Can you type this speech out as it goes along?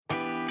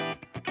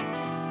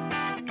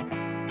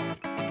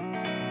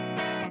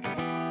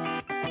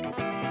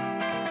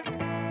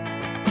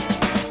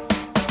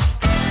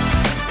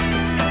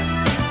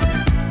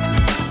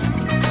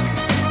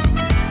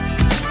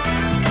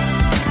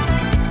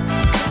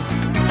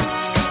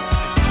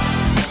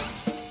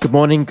Good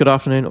morning, good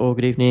afternoon, or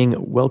good evening.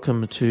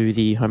 Welcome to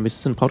the Home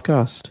Assistant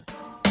Podcast.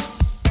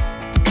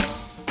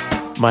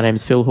 My name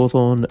is Phil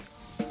Hawthorne.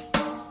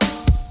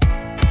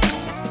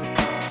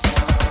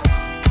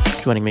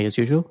 Joining me as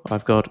usual,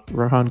 I've got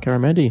Rohan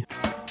Karamandi.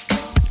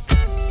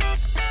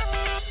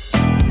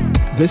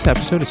 This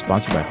episode is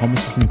sponsored by Home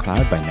Assistant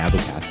Cloud by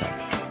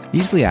Nabokasa.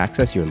 Easily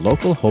access your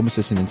local Home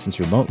Assistant instance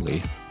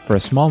remotely for a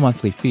small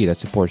monthly fee that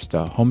supports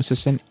the Home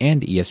Assistant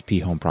and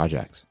ESP home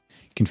projects.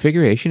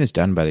 Configuration is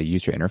done by the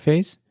user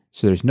interface,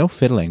 so there's no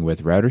fiddling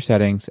with router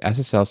settings,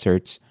 SSL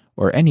certs,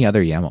 or any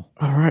other YAML.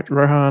 All right,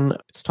 Rohan,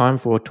 it's time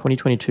for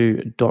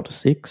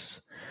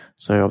 2022.6.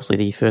 So obviously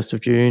the 1st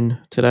of June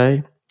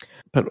today.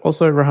 But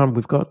also, Rohan,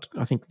 we've got,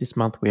 I think this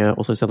month we are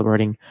also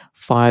celebrating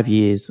 5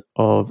 years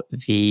of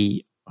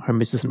the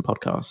Home Assistant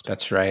Podcast.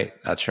 That's right.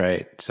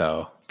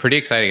 So pretty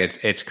exciting.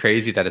 It's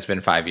crazy that it's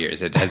been 5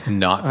 years. It has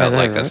not felt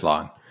like this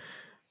long.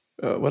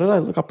 What did I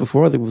look up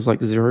before? I think it was like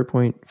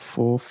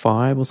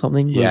 0.45 or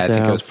something. Yeah, I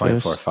think it was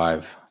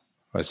 0.45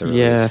 was the release.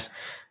 Yeah.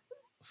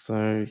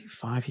 So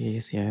 5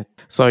 years, yeah.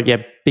 So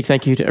yeah, big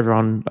thank you to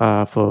everyone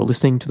for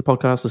listening to the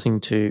podcast, listening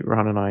to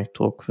Rohan and I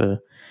talk for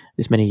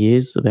this many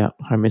years about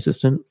Home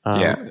Assistant.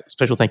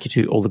 Special thank you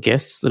to all the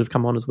guests that have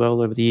come on as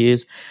well over the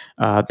years.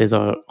 There's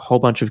a whole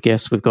bunch of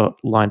guests we've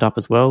got lined up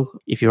as well.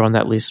 If you're on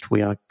that list,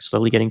 we are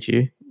slowly getting to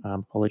you.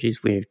 Apologies.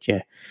 We're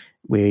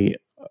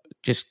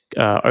just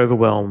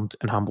overwhelmed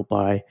and humbled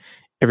by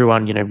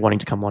everyone, wanting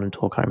to come on and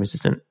talk Home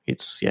Assistant.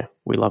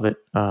 We love it.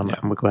 And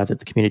we're glad that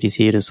the community's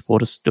here to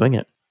support us doing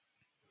it.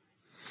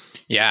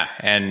 Yeah.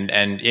 And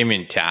I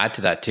mean, to add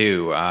to that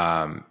too,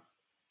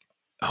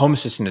 Home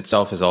Assistant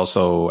itself is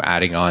also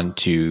adding on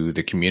to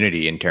the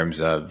community in terms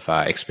of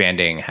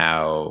expanding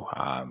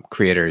how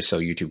creators, so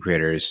YouTube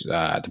creators,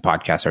 the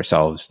podcast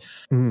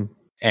ourselves,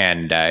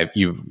 and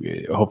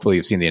hopefully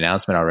you've seen the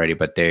announcement already,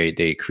 but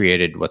they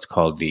created what's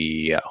called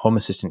the Home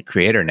Assistant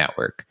Creator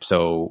Network.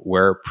 So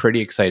we're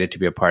pretty excited to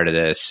be a part of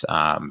this.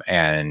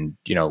 And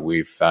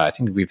I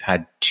think we've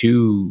had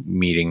 2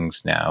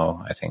 meetings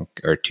now,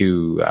 or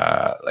 2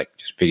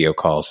 just video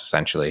calls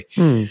essentially,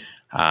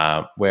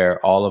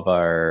 where all of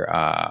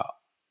our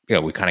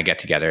we kind of get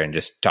together and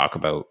just talk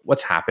about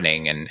what's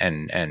happening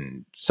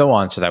and so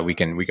on, so that we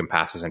can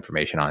pass this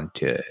information on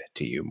to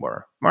you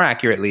more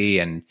accurately.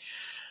 And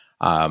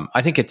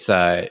I think it's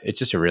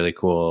just a really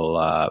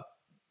cool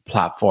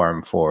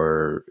platform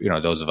for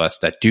those of us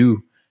that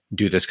do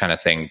this kind of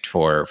thing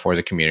for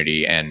the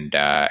community and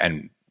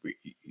kind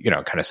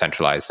of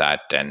centralize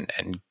that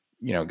and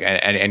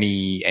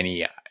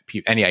any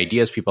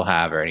ideas people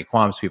have or any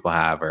qualms people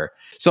have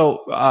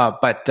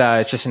but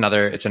it's just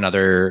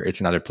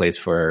another place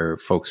for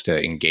folks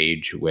to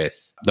engage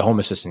with the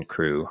Home Assistant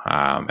crew,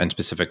 and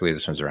specifically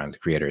this one's around the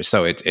creators.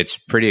 So it's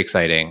pretty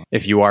exciting.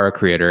 If you are a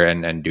creator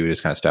and do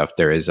this kind of stuff,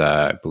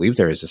 I believe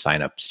there is a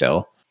sign up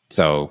still.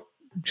 So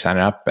sign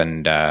up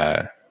and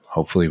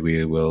hopefully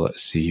we will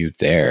see you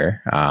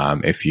there.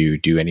 If you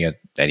do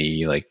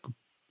any like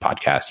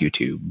podcast,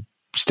 YouTube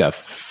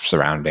stuff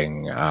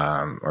surrounding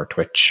or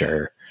Twitch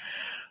or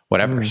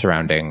whatever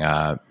surrounding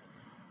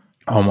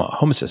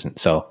Home Assistant.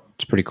 So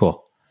it's pretty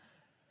cool.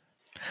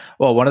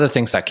 Well, one of the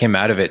things that came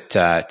out of it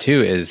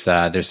too is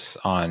there's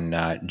on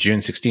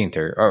June 16th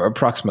or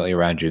approximately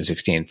around June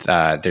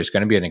 16th, there's going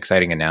to be an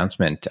exciting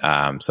announcement.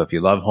 So if you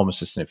love Home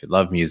Assistant, if you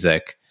love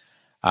music,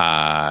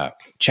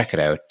 check it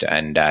out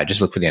and just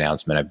look for the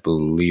announcement. I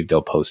believe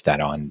they'll post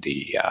that on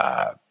the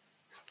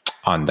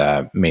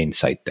main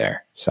site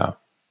there. So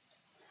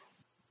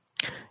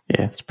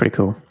yeah, it's pretty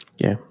cool.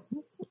 Yeah,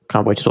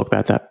 can't wait to talk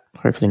about that.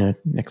 Hopefully in the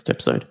next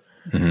episode.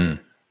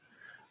 Mm-hmm.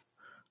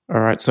 All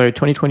right, so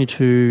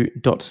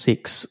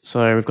 2022.6.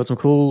 So we've got some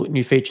cool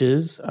new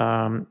features.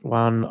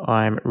 One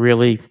I'm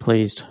really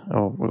pleased,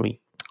 I'm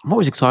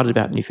always excited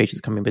about new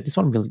features coming, but this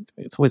one really,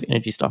 it's always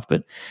energy stuff,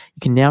 but you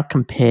can now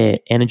compare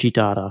energy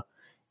data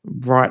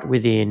right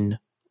within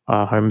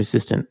Home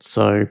Assistant.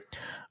 So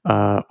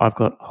I've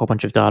got a whole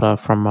bunch of data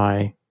from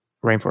my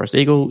Rainforest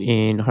Eagle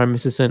in Home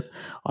Assistant.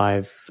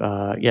 I've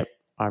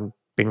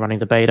been running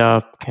the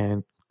beta,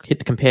 can hit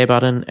the compare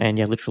button, and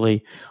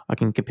literally I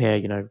can compare,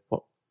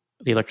 what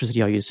the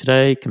electricity I use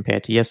today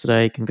compared to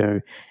yesterday, can go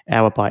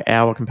hour by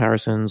hour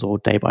comparisons or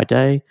day by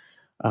day.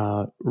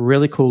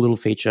 Really cool little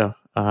feature.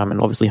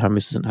 And obviously Home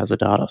Assistant has the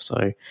data,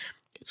 so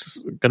it's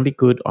going to be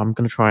good. I'm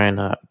going to try and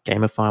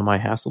gamify my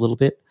house a little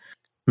bit.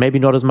 Maybe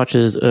not as much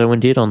as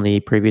Erwin did on the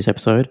previous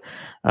episode,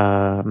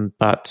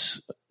 but,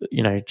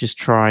 just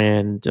try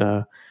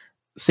and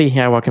see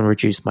how I can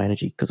reduce my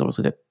energy, because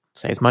obviously that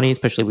saves money,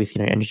 especially with,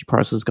 energy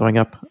prices going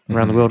up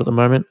around the world at the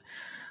moment.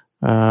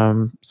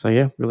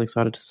 Really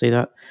excited to see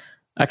that.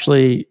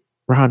 Actually,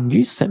 Rohan,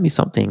 you sent me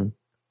something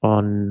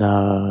on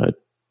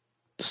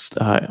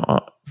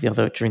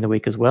during the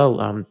week as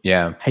well.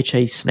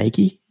 HA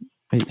Snaky.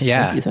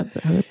 Yeah, is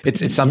that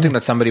it's something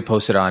that somebody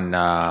posted on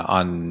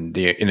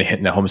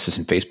the Home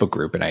Assistant Facebook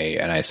group, and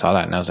I saw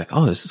that and I was like,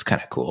 oh, this is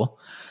kind of cool.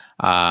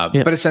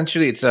 But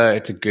essentially, it's a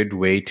good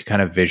way to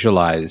kind of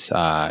visualize.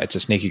 It's a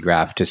snaky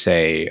graph to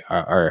say,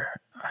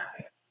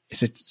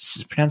 is it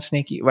pronounced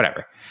snaky?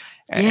 Whatever.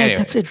 Yeah, anyway.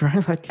 That's it,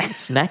 right? Like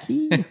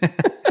snacky.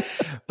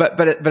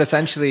 but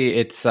essentially,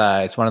 it's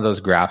one of those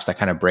graphs that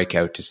kind of break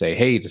out to say,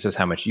 hey, this is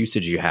how much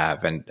usage you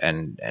have,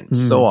 and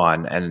so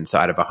on. And so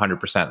out of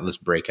 100%, let's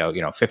break out.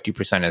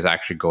 50% is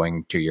actually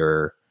going to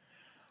your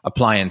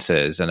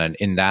appliances, and then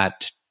in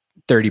that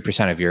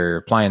 30% of your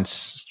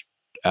appliance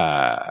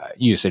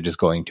usage is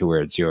going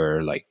towards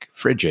your like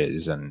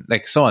fridges and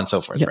like so on and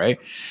so forth, right?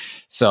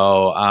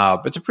 So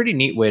but it's a pretty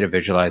neat way to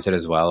visualize it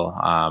as well.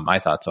 I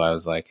thought so. I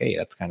was like, hey,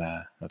 that's kind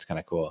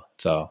of cool.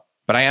 So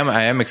but I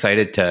am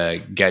excited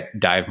to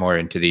dive more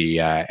into the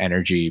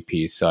energy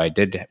piece. So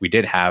we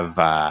did have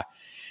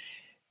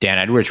Dan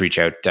Edwards reach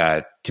out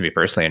to me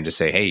personally and just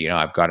say, hey,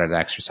 I've got an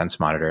extra sense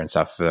monitor and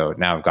stuff. So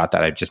now I've got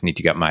that. I just need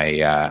to get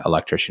my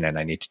electrician and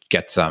I need to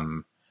get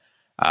some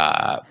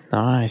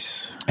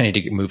nice. I need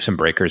to move some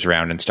breakers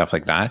around and stuff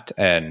like that.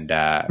 And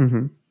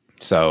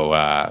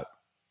so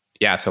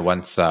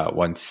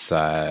once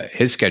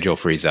his schedule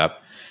frees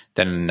up,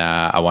 then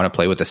I want to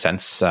play with the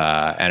Sense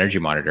energy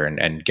monitor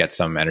and get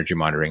some energy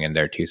monitoring in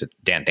there too. So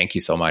Dan, thank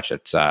you so much.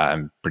 It's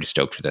I'm pretty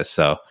stoked for this.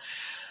 So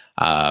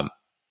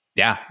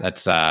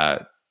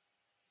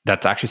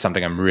that's actually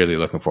something I'm really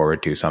looking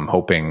forward to. So I'm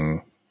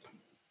hoping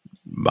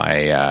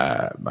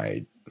my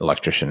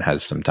electrician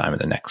has some time in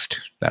the next,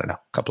 I don't know,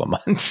 couple of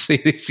months.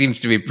 He seems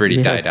to be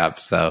pretty tied up.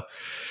 So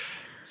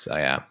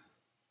yeah.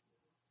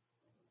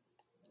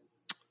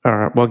 All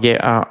right. Well,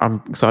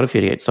 I'm excited for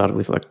you to get started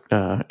with like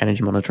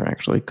energy monitoring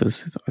actually,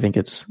 because I think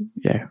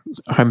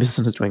Home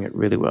Assistant is doing it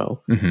really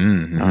well.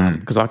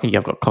 Because I've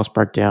got cost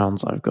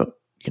breakdowns. I've got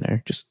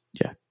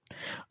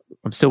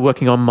I'm still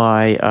working on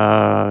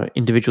my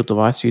individual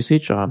device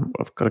usage.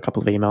 I've got a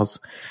couple of emails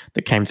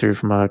that came through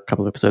from a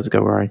couple of episodes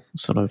ago where I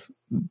sort of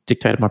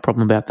dictated my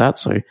problem about that.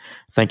 So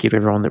thank you to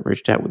everyone that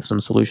reached out with some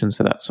solutions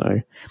for that. So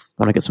I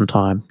want to get some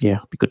time. Yeah,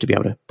 it'd be good to be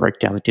able to break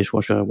down the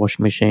dishwasher,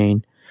 washing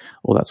machine,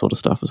 all that sort of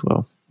stuff as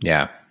well.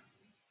 Yeah.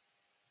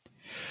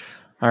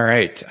 All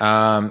right.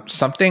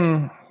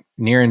 Something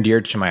near and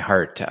dear to my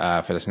heart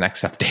for this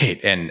next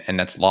update, and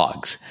that's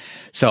logs.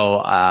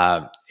 So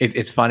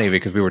it's funny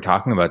because we were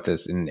talking about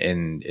this in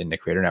the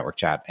Creator Network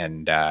chat,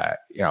 and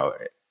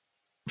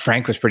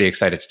Frank was pretty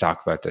excited to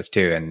talk about this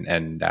too,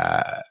 and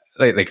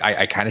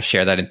I kind of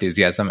share that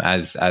enthusiasm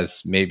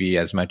as maybe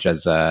as much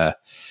as as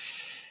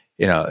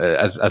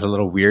a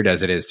little weird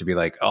as it is to be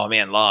like, oh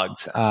man,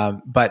 logs.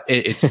 But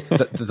it's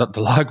the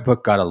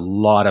logbook got a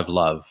lot of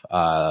love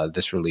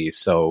this release,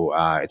 so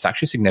it's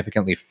actually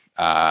significantly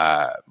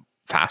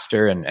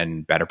faster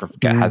and better.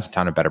 Has a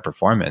ton of better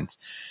performance.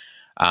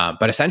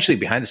 But essentially,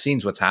 behind the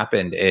scenes, what's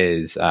happened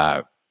is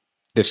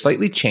they've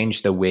slightly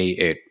changed the way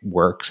it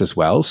works as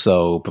well.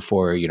 So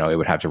before, it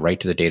would have to write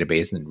to the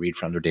database and then read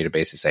from the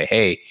database to say,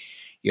 hey,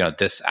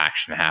 this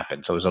action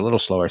happened. So it was a little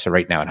slower. So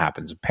right now it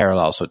happens in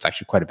parallel. So it's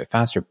actually quite a bit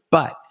faster.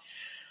 But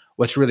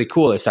what's really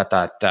cool is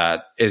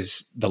that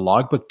is the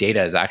logbook data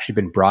has actually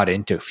been brought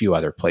into a few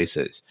other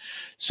places.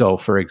 So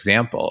for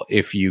example,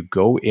 if you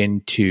go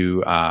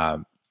into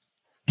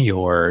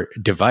your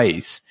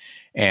device,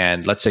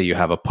 and let's say you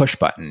have a push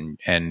button,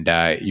 and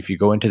if you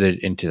go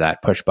into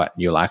that push button,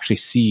 you'll actually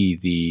see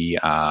the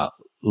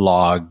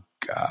log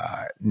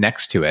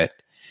next to it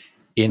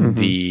in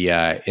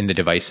the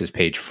devices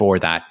page for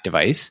that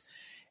device.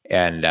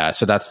 And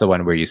so that's the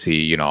one where you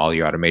see, all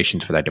your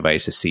automations for that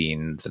device, the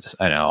scenes,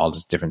 all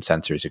the different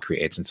sensors it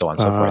creates, and so on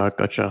and so forth.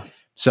 Gotcha.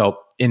 So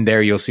in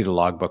there, you'll see the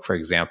logbook, for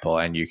example,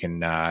 and you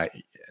can.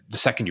 The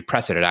second you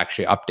press it, it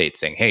actually updates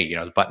saying, hey,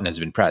 the button has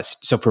been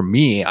pressed. So for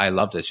me, I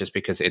love this just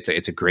because it's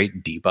a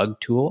great debug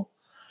tool.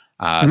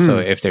 So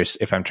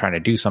if I'm trying to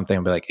do something,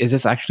 I'll be like, is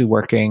this actually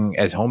working?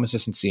 As Home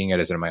Assistant seeing it?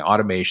 Is it in my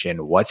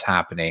automation? What's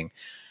happening?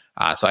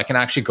 So I can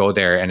actually go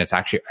there, and it's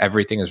actually,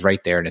 everything is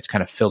right there, and it's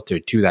kind of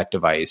filtered to that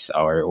device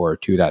or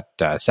to that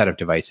set of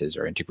devices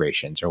or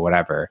integrations or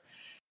whatever.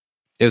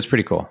 It was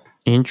pretty cool.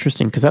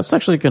 Interesting, because that's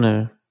actually going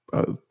to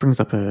brings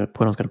up a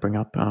point I was going to bring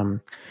up.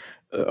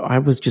 I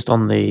was just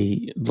on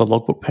the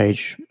logbook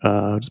page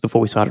just before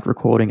we started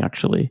recording,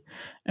 actually,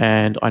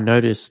 and I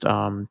noticed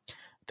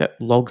that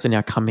logs are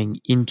now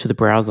coming into the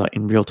browser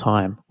in real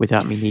time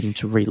without me needing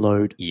to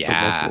reload the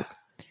logbook.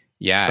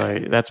 Yeah.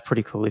 So that's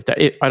pretty cool.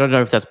 I don't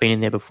know if that's been in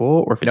there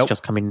before or if it's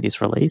just come in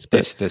this release,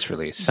 but this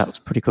release. That's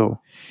pretty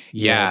cool.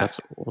 Yeah,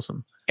 that's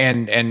awesome.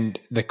 And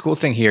the cool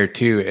thing here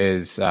too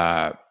is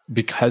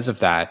because of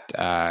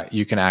that,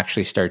 you can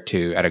actually start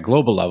to, at a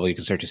global level, you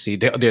can start to see,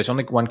 there's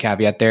only one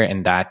caveat there,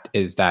 and that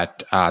is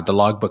that the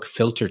logbook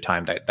filter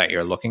time that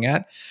you're looking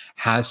at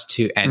has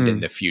to end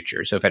in the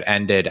future. So if it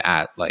ended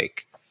at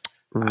like,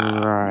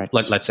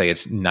 let's say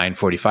it's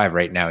 9:45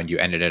 right now, and you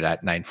ended it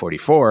at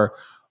 9:44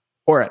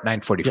 or at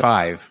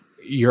 9:45,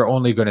 you're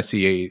only going to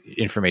see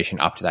information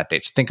up to that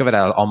date. So think of it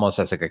almost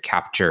as like a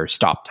capture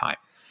stop time,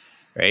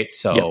 right?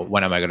 So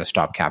when am I going to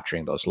stop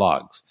capturing those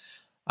logs?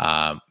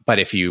 But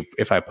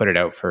if I put it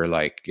out for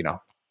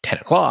 10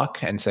 o'clock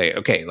and say,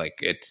 okay, like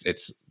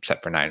it's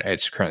set for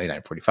it's currently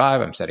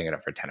 9:45. I'm setting it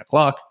up for 10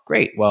 o'clock.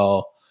 Great.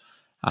 Well,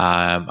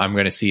 I'm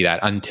going to see that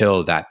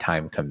until that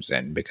time comes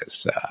in,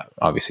 because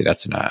obviously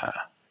that's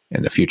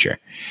in the future.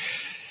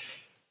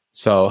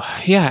 So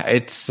yeah,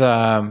 it's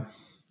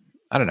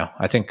I don't know.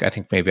 I think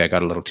maybe I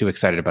got a little too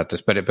excited about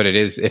this, but it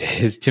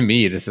is to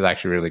me, this is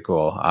actually really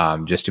cool.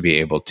 Just to be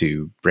able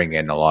to bring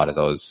in a lot of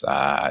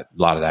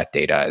that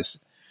data,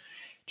 is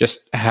just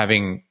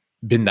having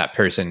been that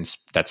person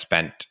that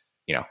spent,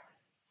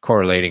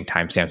 correlating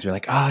timestamps. You're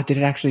like, did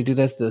it actually do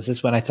this? Is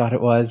this when I thought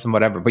it was, and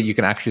whatever? But you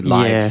can actually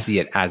live see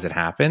it as it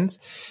happens.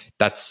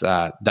 That's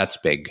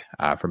big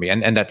for me.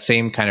 And that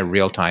same kind of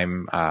real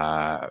time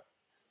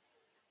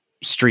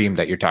stream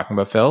that you're talking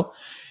about, Phil,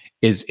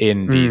 is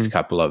in these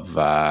couple of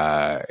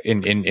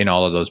in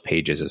all of those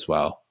pages as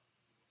well.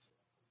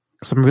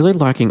 So I'm really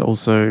liking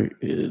also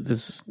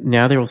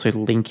they're also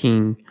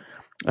linking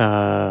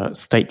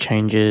state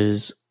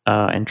changes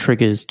and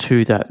triggers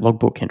to that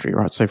logbook entry,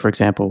 right? So for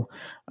example,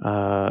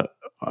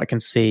 I can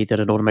see that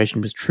an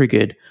automation was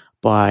triggered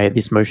by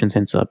this motion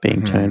sensor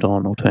being turned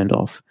on or turned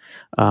off.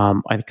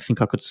 I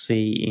think I could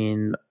see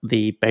in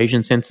the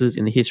Bayesian sensors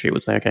in the history, it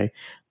would say, okay,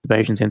 the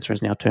Bayesian sensor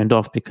is now turned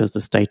off because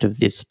the state of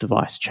this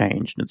device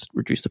changed and it's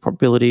reduced the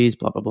probabilities,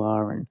 blah, blah,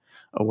 blah, and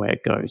away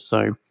it goes.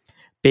 So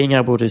being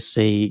able to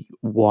see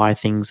why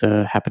things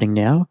are happening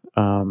now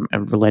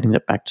and relating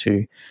that back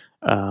to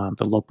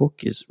the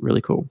logbook is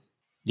really cool.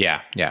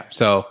 Yeah.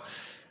 So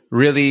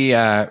really,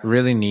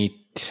 really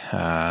neat,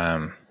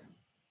 I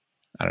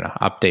don't know,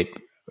 update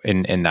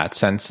in that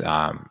sense.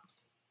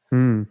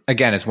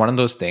 Again, it's one of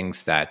those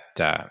things that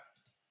I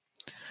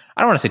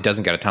don't want to say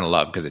doesn't get a ton of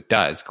love, because it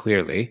does,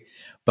 clearly,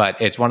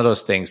 but it's one of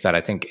those things that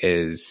I think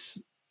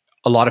is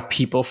a lot of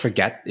people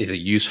forget is a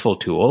useful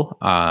tool,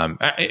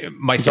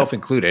 myself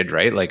included,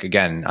 right? Like,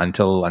 again,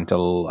 until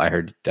I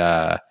heard,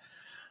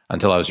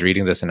 until I was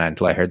reading this and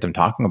until I heard them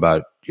talking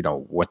about,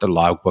 what the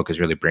logbook is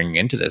really bringing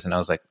into this. And I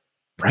was like,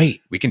 right,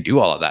 we can do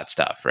all of that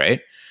stuff,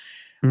 right?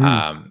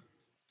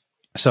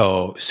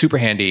 So super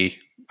handy.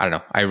 I don't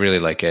know. I really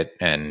like it.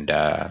 And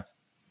I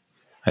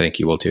think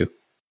you will too.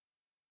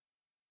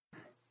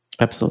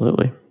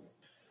 Absolutely.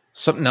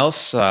 Something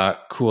else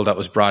cool that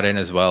was brought in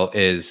as well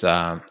is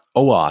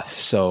oAuth.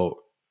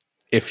 So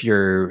if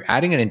you're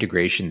adding an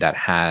integration that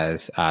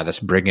has that's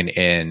bringing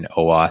in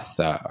oAuth,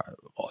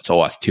 it's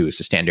oAuth 2 is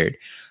the standard,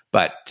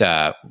 but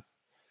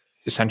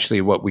essentially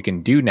what we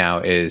can do now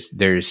is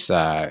there's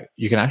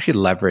you can actually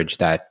leverage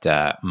that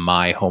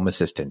My Home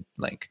Assistant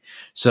link.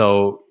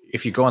 So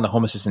if you go on the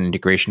Home Assistant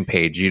integration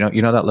page, you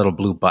know that little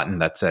blue button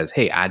that says,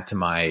 "Hey, add to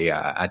my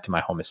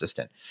Home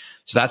Assistant."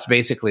 So that's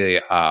basically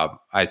a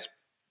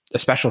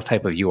special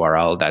type of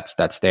URL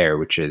that's there,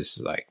 which is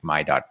like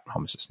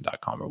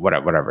my.homeassistant.com or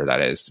whatever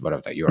that is,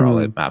 whatever that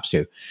URL it maps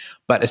to.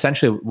 But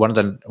essentially, one of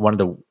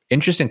the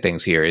interesting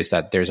things here is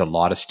that there's a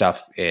lot of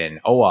stuff in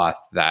oAuth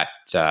that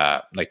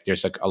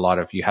there's like a lot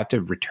of, you have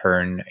to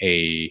return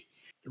a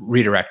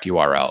redirect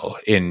URL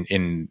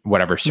in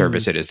whatever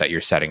service it is that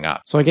you're setting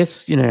up. So I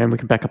guess, and we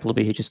can back up a little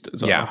bit here just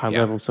at a high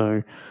level.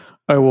 So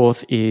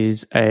oAuth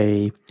is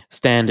a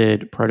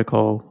standard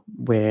protocol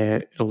where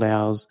it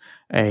allows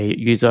a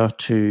user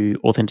to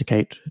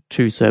authenticate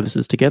two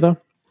services together,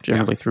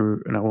 generally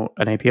through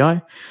an API.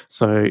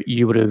 So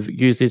you would have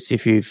used this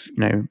if you've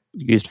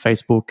used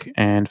Facebook,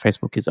 and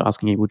Facebook is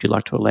asking you, would you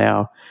like to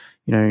allow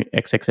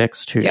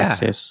XXX to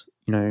access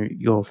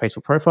your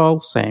Facebook profile?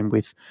 Same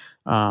with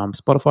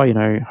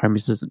Spotify. Home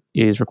Assistant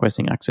is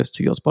requesting access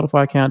to your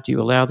Spotify account. Do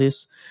you allow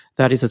this?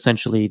 That is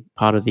essentially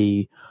part of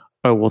the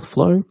oAuth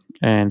flow,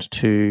 and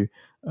to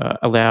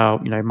allow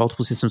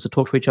multiple systems to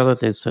talk to each other,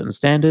 there's certain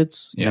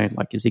standards,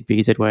 like your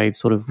Zigbee, Z-Wave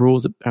sort of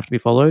rules that have to be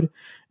followed,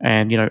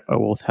 and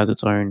oAuth has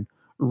its own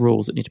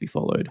rules that need to be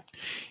followed.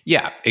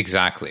 Yeah,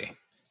 exactly.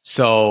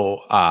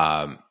 So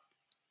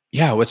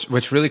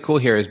what's really cool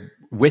here is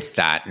with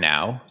that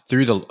now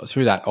through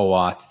that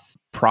oAuth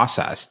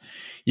process,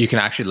 you can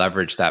actually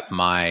leverage that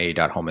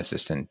my.home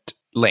assistant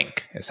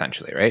link,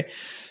 essentially, right?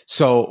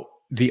 So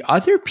the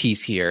other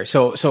piece here,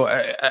 so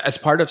as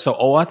part of,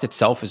 oAuth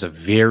itself is a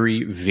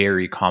very,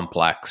 very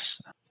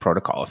complex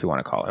protocol, if you want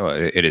to call it. Well,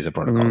 it is a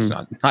protocol. It's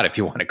not if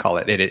you want to call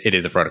it. It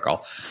is a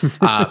protocol,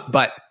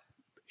 but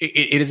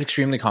it is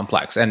extremely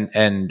complex.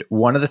 And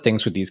one of the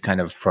things with these kind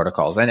of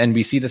protocols, and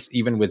we see this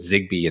even with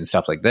Zigbee and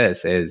stuff like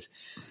this, is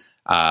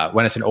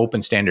when it's an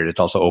open standard, it's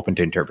also open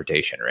to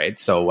interpretation, right?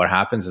 So what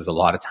happens is a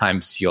lot of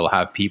times you'll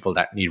have people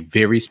that need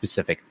very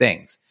specific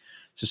things.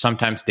 So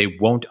sometimes they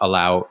won't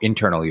allow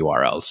internal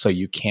URLs. So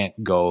you can't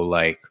go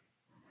like,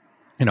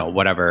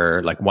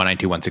 whatever, like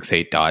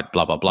 192.168 dot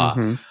blah, blah, blah.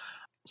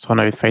 So I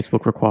know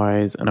Facebook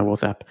requires an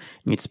oAuth app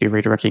needs to be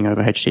redirecting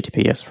over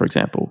HTTPS, for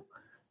example,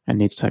 and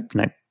needs to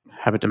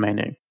have a domain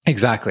name.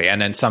 Exactly.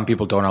 And then some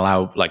people don't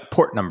allow like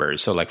port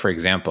numbers. So like, for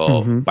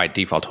example, by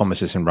default, Home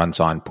Assistant runs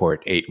on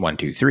port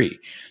 8123.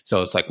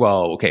 So it's like,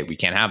 well, okay, we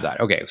can't have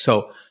that. Okay.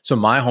 So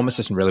my Home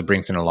Assistant really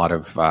brings in a lot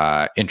of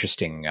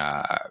interesting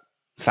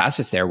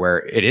facets there, where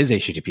it is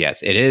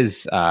HTTPS. It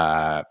is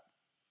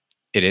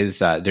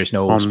there's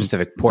no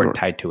specific port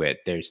tied to it.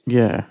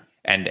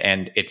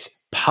 And it's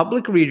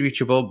public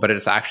reachable, but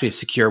it's actually a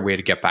secure way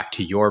to get back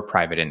to your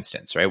private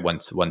instance, right?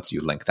 Once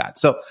you link that.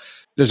 So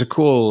there's a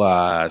cool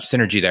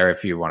synergy there,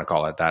 if you want to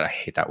call it that. I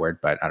hate that word,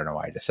 but I don't know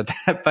why I just said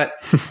that. But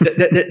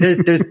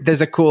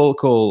there's a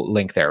cool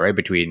link there, right,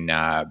 between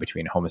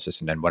Home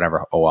Assistant and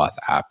whatever oAuth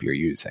app you're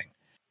using,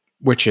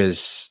 which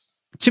is,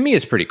 to me,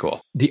 is pretty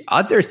cool. The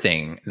other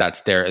thing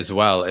that's there as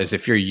well is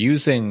if you're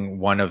using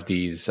one of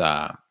these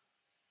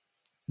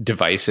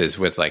devices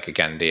with, like,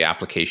 again, the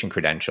application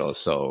credentials.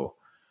 So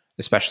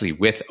especially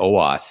with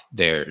oAuth,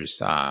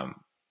 there's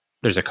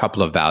a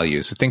couple of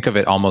values. So think of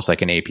it almost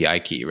like an API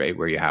key, right?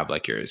 Where you have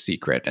like your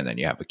secret and then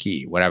you have a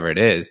key, whatever it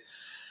is.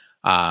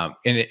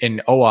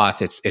 In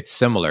oAuth, it's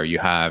similar. You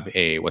have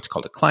what's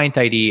called a client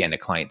ID and a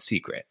client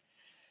secret.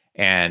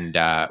 And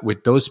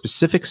with those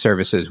specific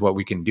services, what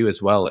we can do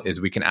as well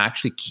is we can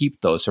actually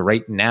keep those. So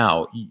right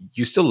now,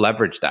 you still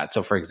leverage that.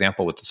 So for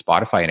example, with the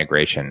Spotify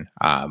integration,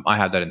 I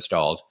have that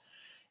installed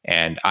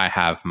and I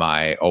have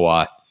my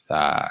oAuth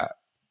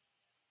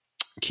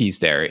keys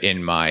there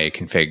in my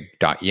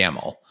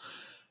config.yaml.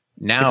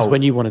 Now, because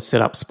when you want to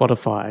set up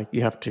Spotify,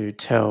 you have to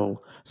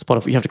tell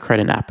Spotify, you have to create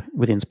an app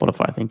within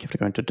Spotify. I think you have to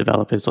go into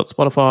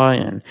developers.spotify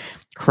and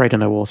create an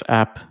oAuth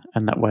app.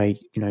 And that way,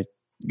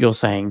 you're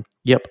saying,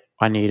 yep,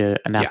 I need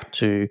an app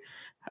to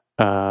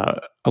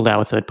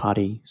allow a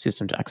third-party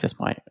system to access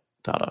my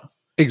data.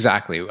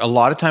 Exactly. A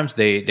lot of times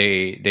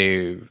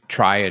they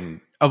try and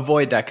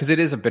avoid that because it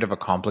is a bit of a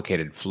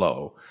complicated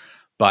flow.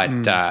 But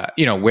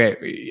where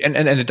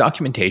and the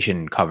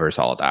documentation covers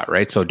all of that,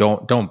 right? So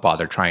don't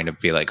bother trying to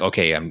be like,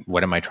 okay,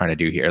 what am I trying to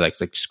do here? Like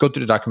just go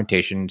through the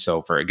documentation.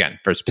 So for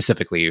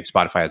specifically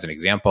Spotify as an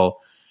example,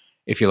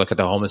 if you look at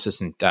the Home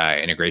Assistant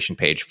integration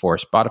page for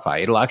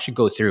Spotify, it'll actually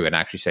go through and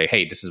actually say,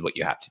 hey, this is what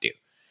you have to do,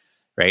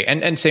 right?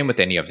 And same with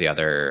any of the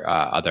other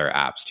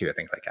apps too. I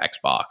think like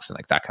Xbox and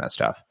like that kind of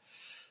stuff.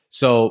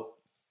 So.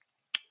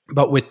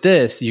 But with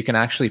this, you can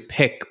actually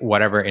pick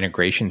whatever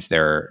integrations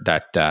there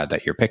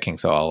that you're picking.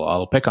 So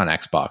I'll pick on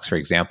Xbox, for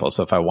example.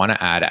 So if I want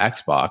to add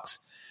Xbox,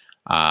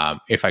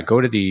 if I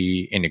go to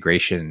the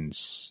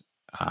integrations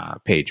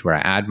page where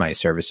I add my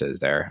services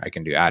there, I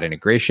can do add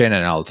integration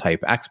and I'll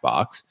type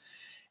Xbox.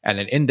 And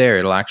then in there,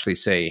 it'll actually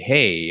say,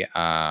 hey,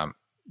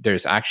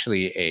 there's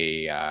actually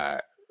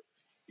a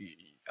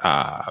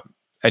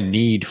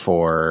need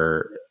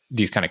for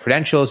these kind of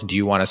credentials. Do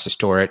you want us to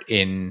store it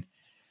in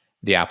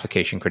the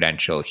application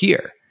credential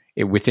here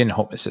within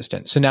Home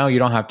Assistant? So now you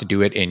don't have to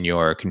do it in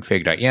your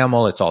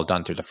config.yaml. It's all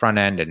done through the front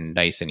end and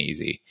nice and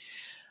easy.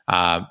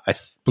 I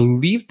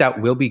believe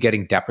that will be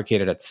getting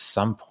deprecated at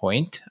some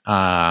point.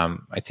 I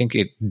think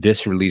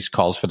this release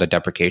calls for the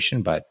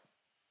deprecation, but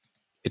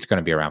it's going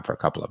to be around for a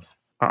couple of.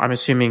 I'm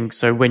assuming,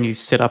 so when you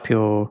set up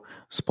your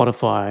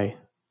Spotify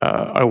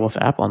oAuth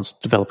app on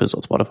developers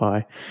or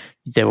Spotify,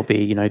 there will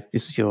be,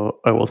 this is your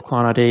oAuth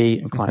client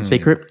ID and client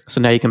secret.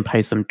 So now you can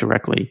paste them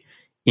directly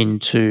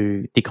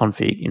into the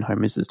config in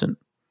Home Assistant,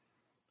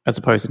 as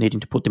opposed to needing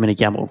to put them in a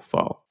YAML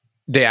file.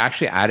 They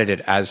actually added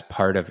it as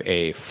part of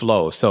a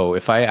flow. So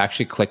if I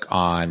actually click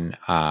on,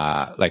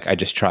 like I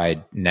just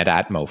tried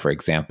NetAtmo, for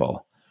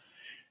example,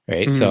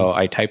 right? So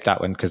I typed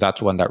that one because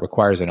that's one that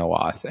requires an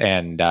OAuth,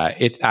 and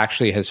it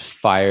actually has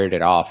fired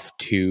it off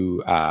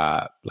to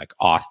like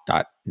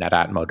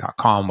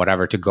auth.netatmo.com,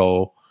 whatever, to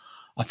go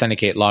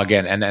authenticate, log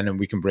in, and then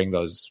we can bring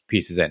those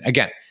pieces in.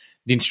 Again,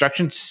 the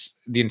instructions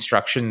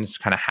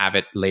kind of have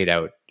it laid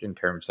out in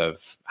terms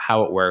of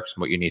how it works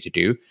and what you need to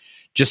do.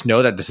 Just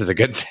know that this is a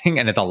good thing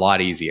and it's a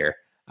lot easier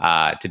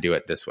to do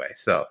it this way.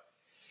 So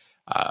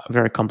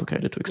very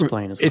complicated to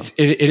explain as well.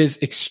 It is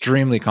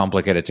extremely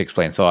complicated to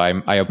explain. So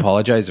I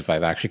apologize if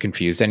I've actually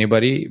confused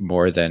anybody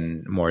more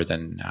than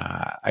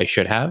I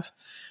should have.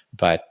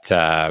 But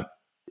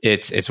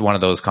it's one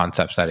of those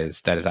concepts that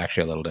is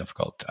actually a little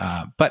difficult.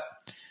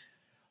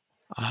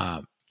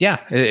 Yeah,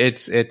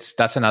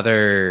 that's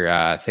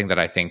another thing that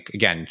I think,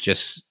 again,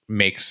 just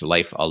makes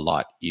life a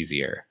lot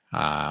easier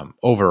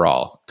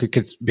overall.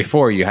 Because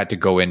before you had to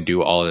go and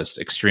do all this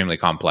extremely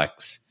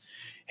complex,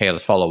 hey,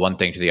 let's follow one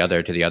thing to the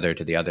other, to the other,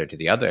 to the other, to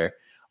the other.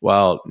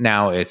 Well,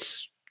 now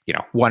it's,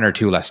 one or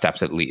two less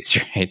steps at least,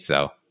 right?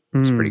 So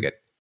it's pretty good.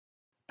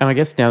 And I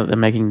guess now that they're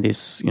making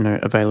this,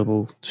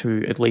 available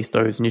to at least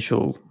those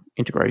initial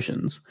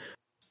integrations,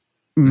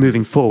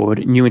 moving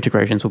forward, new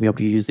integrations will be able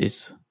to use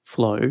this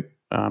flow,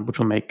 which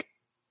will make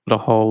it a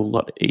whole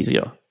lot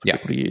easier for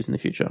people to use in the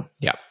future.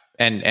 Yeah.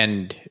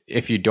 And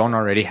if you don't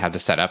already have the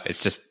setup,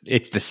 it's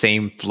the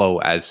same flow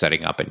as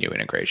setting up a new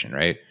integration,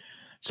 right?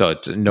 So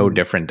it's no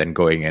different than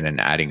going in and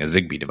adding a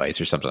Zigbee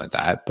device or something like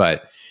that.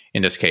 But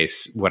in this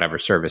case, whatever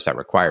service that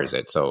requires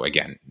it. So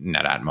again,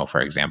 NetAtmo,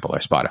 for example, or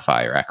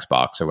Spotify or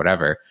Xbox or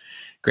whatever.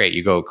 Great.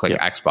 You go click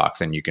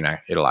Xbox and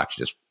it'll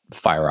actually just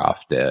fire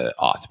off the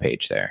auth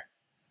page there.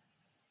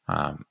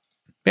 So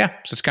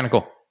it's kind of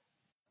cool.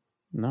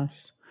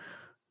 Nice.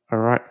 All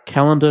right.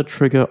 Calendar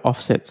trigger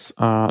offsets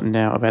are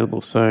now available.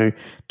 So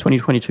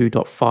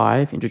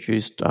 2022.5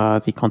 introduced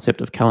the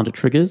concept of calendar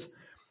triggers.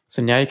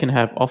 So now you can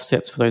have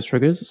offsets for those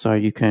triggers. So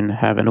you can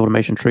have an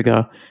automation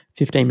trigger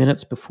 15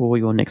 minutes before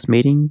your next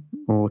meeting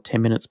or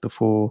 10 minutes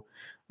before,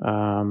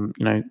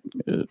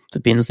 the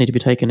bins need to be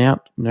taken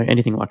out,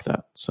 anything like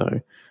that.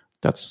 So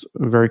that's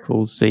very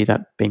cool to see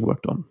that being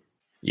worked on.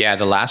 Yeah,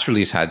 the last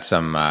release had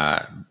some,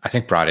 I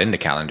think, brought in the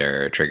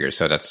calendar triggers.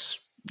 So that's,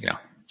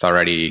 it's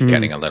already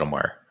getting a little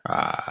more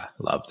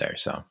love there.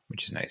 So,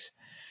 which is nice.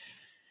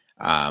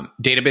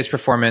 Database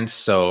performance.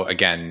 So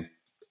again,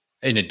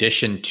 in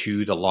addition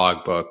to the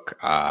logbook,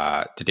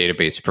 the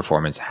database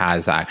performance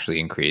has actually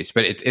increased.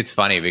 But it's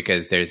funny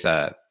because there's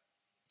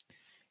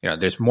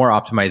there's more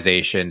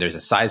optimization. There's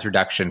a size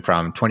reduction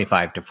from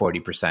 25 to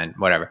 40%,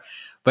 whatever.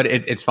 But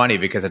it's funny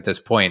because at this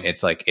point,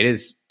 it's like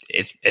it's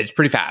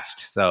pretty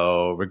fast.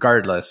 So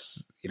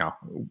regardless,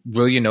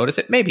 will you notice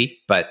it? Maybe,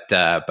 but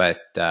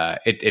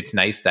it's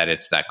nice that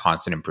it's that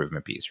constant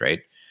improvement piece, right?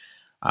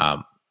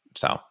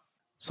 So.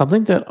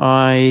 Something that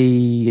I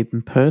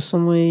am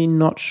personally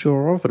not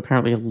sure of, but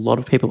apparently a lot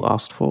of people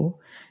asked for,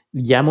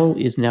 YAML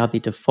is now the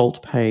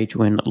default page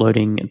when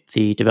loading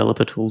the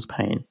developer tools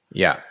pane.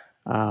 Yeah.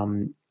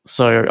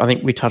 So I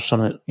think we touched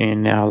on it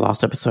in our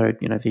last episode.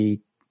 The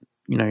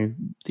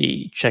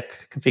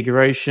check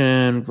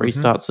configuration,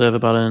 restart server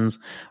buttons,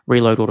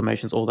 reload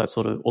automations, all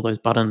those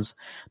buttons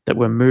that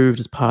were moved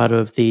as part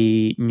of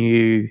the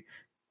new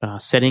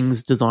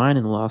settings design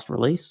in the last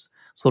release.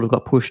 Sort of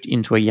got pushed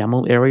into a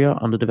YAML area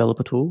under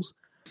developer tools.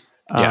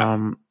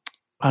 Yeah.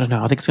 I don't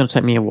know. I think it's going to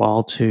take me a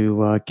while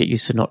to get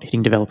used to not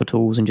hitting developer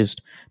tools and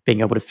just being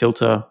able to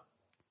filter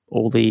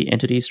all the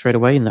entities straight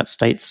away in that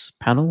states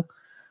panel.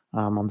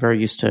 I'm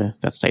very used to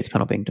that states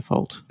panel being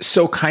default.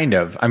 So kind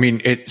of. I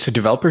mean, so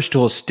developers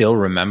tools still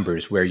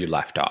remembers where you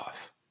left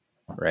off,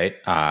 right?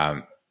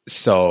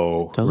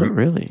 So does it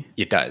really?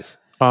 It does.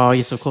 Oh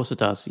yes, of course it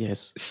does.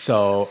 Yes.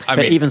 So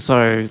but even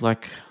so,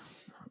 like.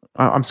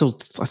 I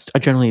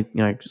generally,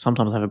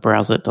 sometimes I have a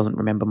browser that doesn't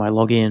remember my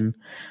login,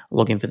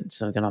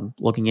 so then I'm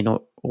logging in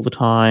all the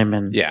time.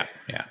 And yeah.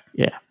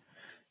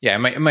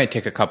 It might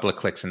take a couple of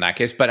clicks in that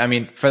case, but I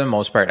mean, for the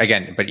most part,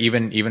 again, but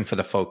even for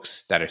the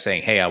folks that are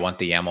saying, hey, I want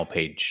the YAML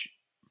page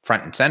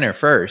front and center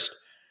first,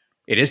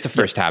 it is the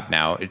first tab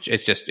now.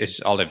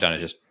 It's all they've done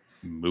is just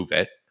move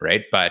it,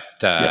 right? But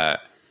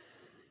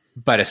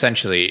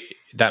essentially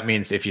that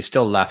means if you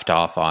still left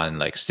off on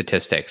like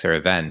statistics or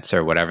events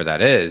or whatever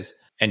that is,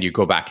 and you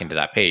go back into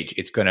that page,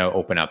 it's going to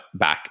open up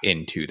back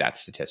into that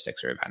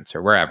statistics or events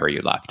or wherever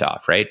you left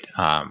off, right?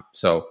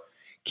 So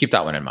keep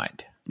that one in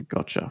mind.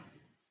 Gotcha.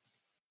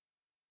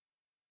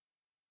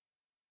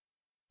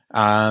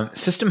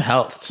 System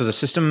health. So the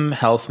system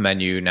health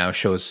menu now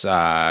shows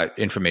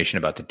information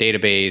about the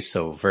database,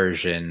 so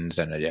versions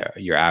and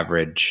your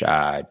average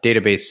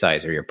database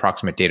size or your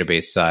approximate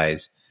database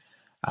size,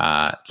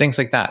 things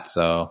like that.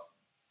 So,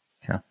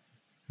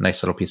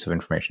 nice little piece of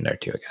information there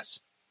too, I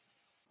guess.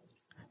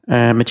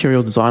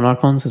 Material design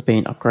icons has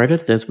been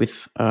upgraded. There's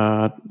with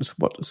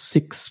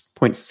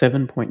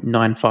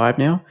 6.7.95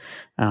 now,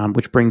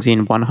 which brings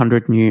in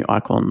 100 new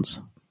icons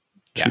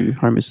to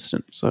Home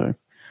Assistant. So,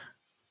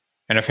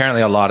 and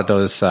apparently a lot of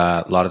those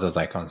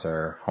icons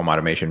are home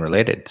automation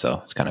related. So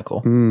it's kind of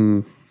cool.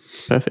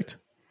 Perfect.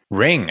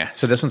 Ring.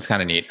 So this one's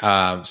kind of neat.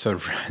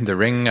 So the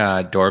Ring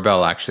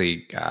doorbell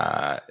actually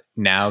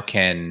now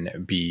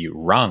can be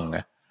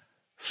rung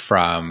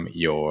from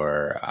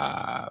your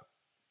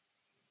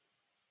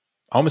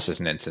Home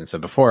Assistant instance. So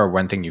before,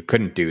 one thing you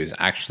couldn't do is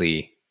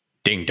actually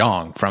ding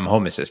dong from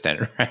Home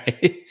Assistant,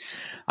 right?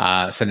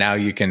 So now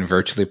you can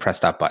virtually press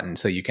that button.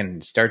 So you can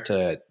start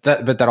to,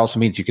 but that also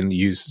means you can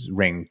use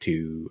Ring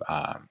to,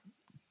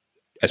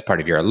 as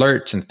part of your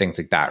alerts and things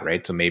like that,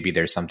 right? So maybe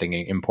there's something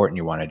important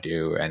you want to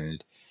do.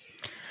 And,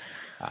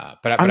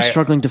 but I'm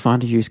struggling to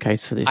find a use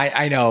case for this.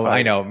 I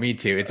know. Me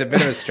too. It's a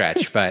bit of a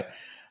stretch, but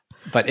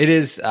it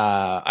is,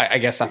 I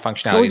guess that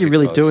functionality. So all you're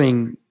really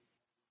doing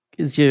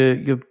is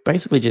you're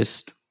basically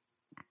just,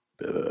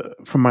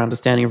 from my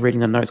understanding of reading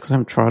the notes, because I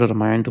haven't tried it on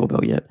my own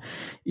doorbell yet,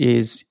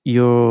 is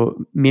you're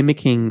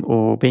mimicking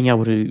or being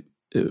able to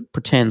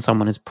pretend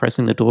someone is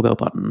pressing the doorbell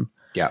button.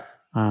 Yeah.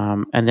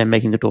 And then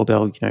making the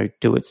doorbell,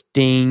 do its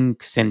ding,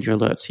 send your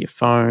alerts to your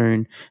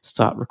phone,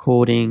 start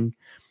recording.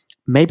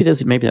 Maybe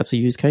that's a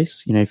use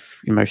case.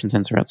 If your motion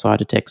sensor outside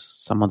detects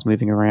someone's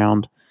moving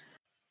around.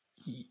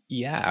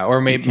 Yeah,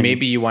 or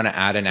maybe you want to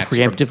add an extra...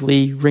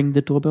 Preemptively ring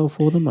the doorbell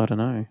for them? I don't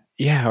know.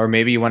 Yeah, or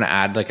maybe you want to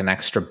add like an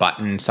extra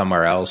button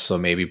somewhere else. So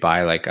maybe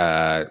buy like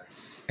a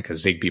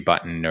Zigbee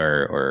button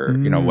or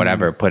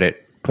whatever, put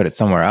it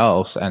somewhere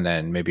else, and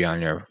then maybe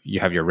you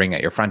have your Ring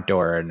at your front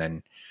door, and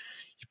then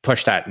you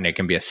push that and it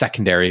can be a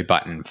secondary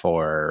button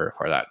for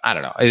that. I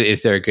don't know.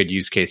 Is there a good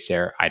use case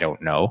there? I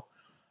don't know.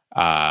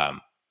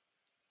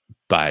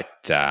 But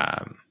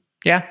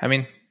yeah, I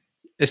mean,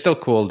 it's still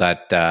cool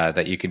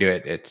that you can do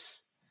it. It's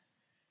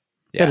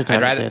better to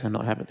have it there than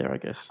not have it there, I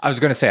guess. I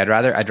was going to say I'd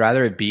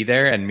rather it be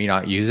there and me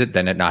not use it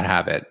than it not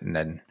have it, and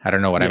then I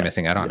don't know what I'm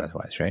missing out on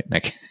otherwise, right?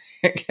 Like,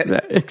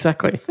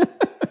 exactly.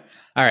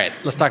 All right,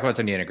 let's talk about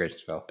some new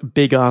integrations, Phil.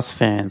 Big ass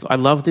fans. I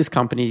love this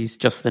company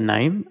just for the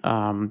name,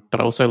 but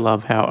I also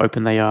love how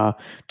open they are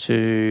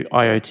to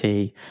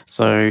IoT.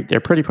 So they're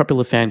a pretty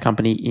popular fan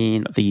company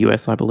in the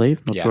US, I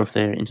believe. Not sure if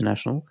they're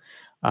international.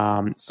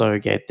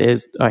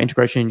 There's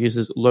integration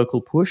uses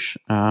local push,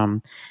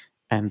 and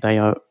they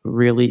are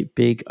really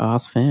big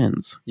ass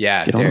fans.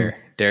 Yeah, they're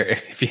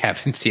if you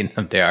haven't seen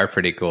them, they are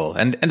pretty cool,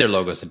 and their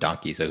logo's a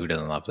donkey, so who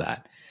doesn't love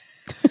that?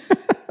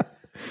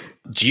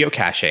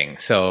 Geocaching.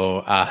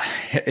 So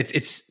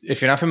it's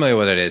if you're not familiar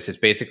with what it is, it's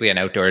basically an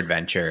outdoor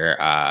adventure.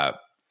 A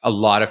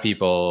lot of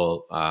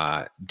people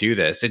do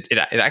this. It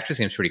actually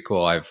seems pretty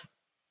cool. I've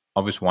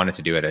always wanted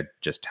to do it. I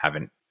just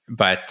haven't.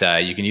 But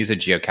you can use a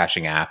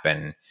geocaching app,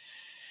 and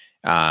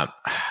I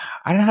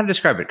don't know how to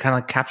describe it. Kind of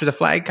like capture the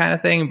flag kind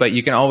of thing. But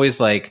you can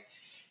always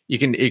you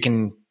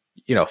can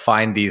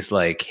find these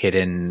like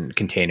hidden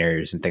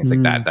containers and things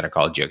like that are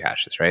called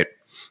geocaches, right?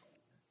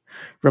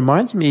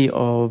 Reminds me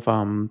of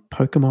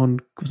Pokemon.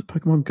 Was it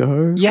Pokemon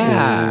Go?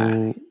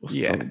 Yeah,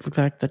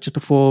 Like that. Just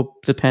before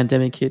the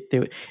pandemic hit,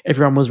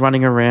 everyone was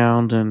running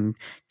around and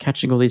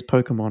catching all these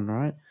Pokemon,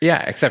 right?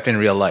 Yeah, except in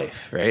real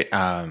life, right?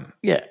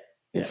 Yeah.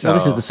 So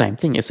this is the same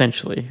thing,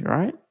 essentially,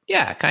 right?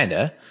 Yeah, kind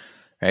of,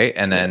 right?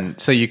 And then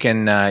so you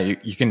can now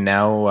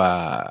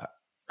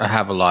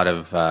have a lot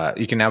of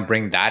you can now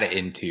bring data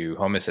into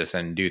Home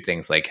Assistant and do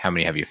things like how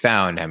many have you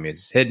found, how many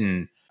is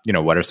hidden.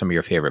 What are some of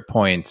your favorite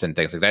points and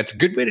things like that. It's a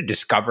good way to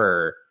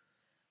discover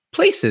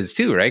places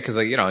too, right? Because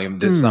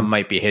some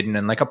might be hidden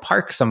in like a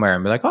park somewhere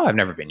and be like, oh, I've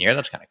never been here.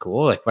 That's kind of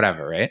cool. Like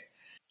whatever, right?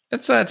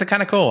 It's a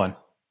kind of cool one.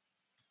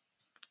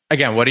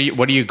 Again, what are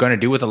you going to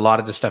do with a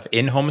lot of the stuff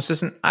in Home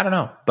Assistant? I don't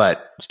know,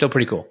 but still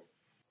pretty cool.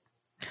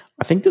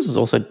 I think this is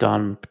also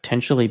done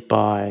potentially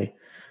by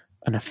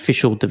an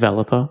official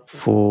developer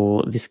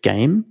for this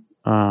game.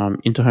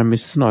 Into Home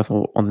Assistant, I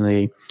thought on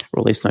the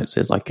release note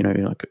says like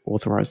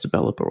authorized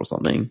developer or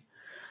something.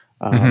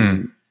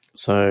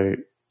 So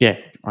yeah,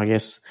 I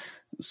guess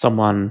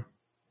someone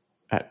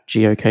at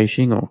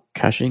geocaching or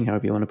caching,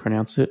 however you want to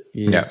pronounce it,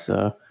 is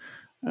a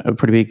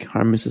pretty big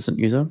Home Assistant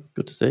user.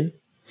 Good to see.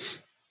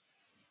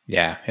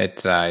 Yeah,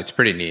 it's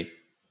pretty neat.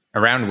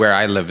 Around where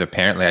I lived,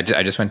 apparently,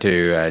 I just went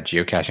to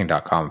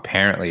geocaching.com.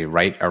 Apparently,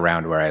 right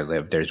around where I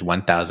live, there's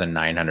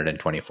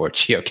 1,924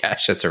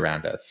 geocaches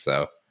around us.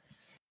 So.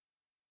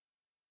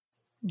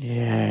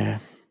 Yeah.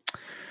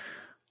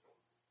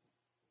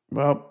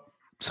 Well,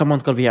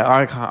 someone's got to be.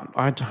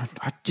 I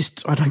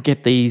don't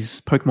get these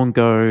Pokemon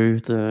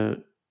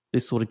Go,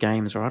 this sort of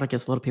games, right? I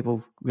guess a lot of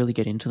people really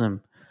get into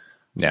them.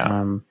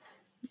 Yeah.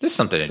 Just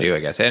something to do,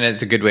 I guess, and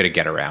it's a good way to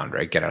get around,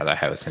 right? Get out of the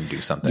house and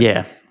do something.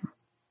 Yeah.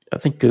 I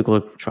think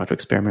Google tried to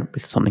experiment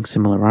with something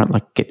similar, right?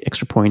 Like get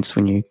extra points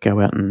when you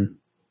go out and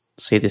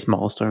see this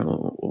milestone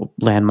or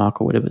landmark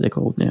or whatever they're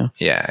called now.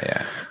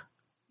 Yeah.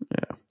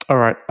 All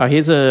right.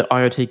 Here's a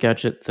IoT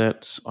gadget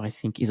that I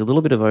think is a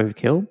little bit of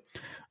overkill.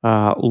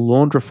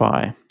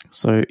 Laundrify.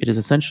 So it is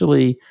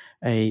essentially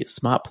a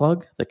smart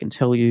plug that can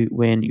tell you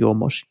when your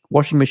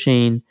washing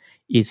machine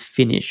is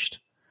finished.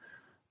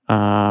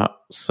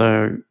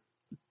 So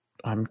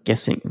I'm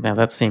guessing now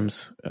that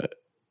seems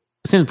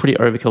pretty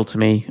overkill to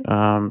me.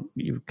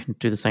 You can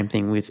do the same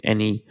thing with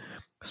any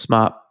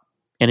smart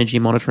energy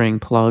monitoring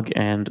plug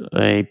and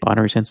a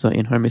binary sensor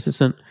in Home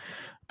Assistant.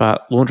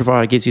 But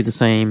Laundrify gives you the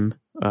same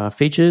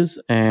features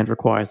and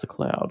requires the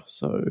cloud.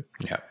 So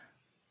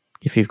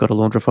if you've got a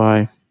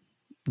Laundrify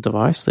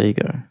device, there you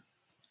go.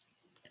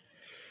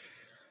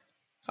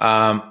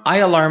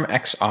 iAlarm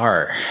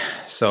XR.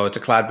 So it's a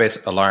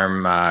cloud-based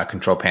alarm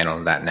control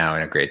panel that now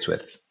integrates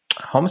with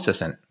Home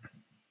Assistant.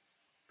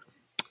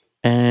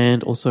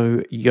 And also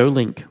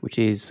YoLink, which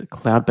is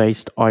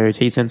cloud-based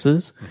IoT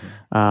sensors.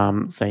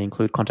 They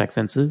include contact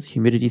sensors,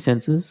 humidity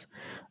sensors.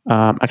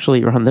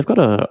 Actually, Rohan, they've got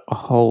a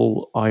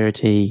whole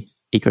IoT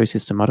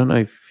ecosystem. I don't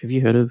know have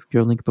you heard of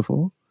YoLink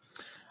before?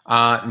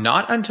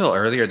 Not until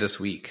earlier this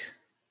week.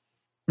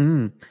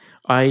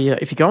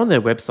 If you go on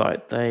their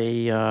website,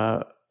 they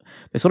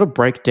sort of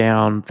break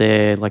down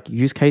their like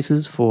use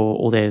cases for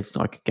all their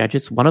like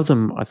gadgets. One of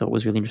them I thought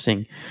was really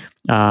interesting.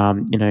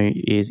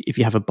 Is if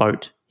you have a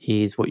boat,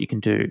 here's what you can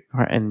do.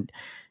 Right? And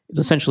it's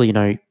essentially,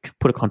 you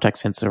put a contact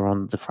sensor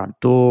on the front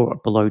door.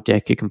 Below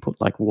deck, you can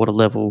put like water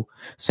level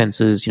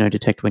sensors,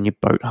 detect when your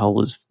boat hull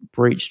is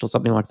breached or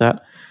something like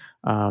that.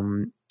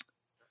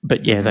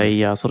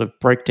 They sort of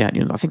break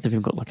down. I think they've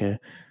even got like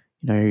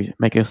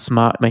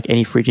make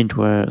any fridge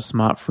into a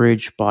smart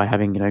fridge by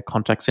having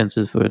contact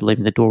sensors for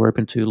leaving the door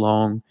open too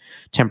long,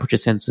 temperature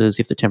sensors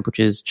if the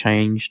temperature's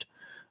changed.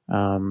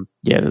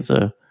 There's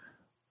a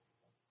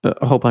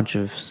whole bunch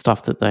of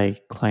stuff that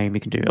they claim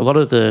you can do. A lot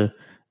of the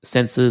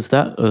sensors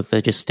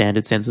they're just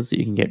standard sensors that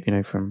you can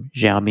get from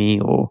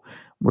Xiaomi or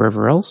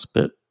wherever else.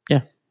 But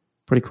yeah,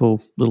 pretty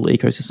cool little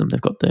ecosystem they've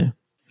got there.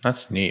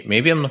 That's neat.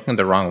 Maybe I'm looking at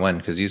the wrong one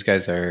because these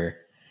guys are.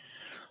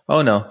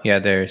 Oh no, yeah.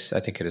 I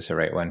think it is the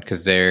right one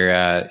because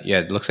they're.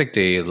 It looks like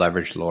they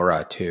leverage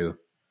LoRa too.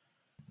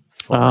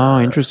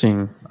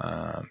 Interesting.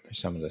 For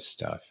some of this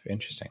stuff,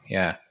 interesting.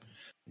 Yeah.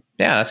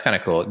 Yeah, that's kind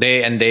of cool.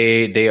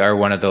 They are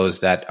one of those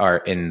that are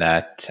in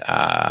that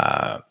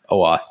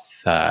oAuth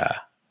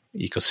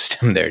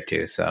ecosystem there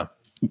too. So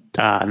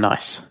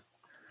nice.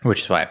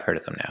 Which is why I've heard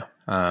of them now.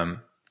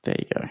 There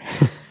you go.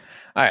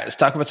 All right, let's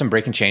talk about some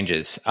breaking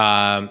changes.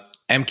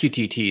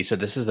 MQTT. So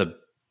this is a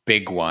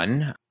big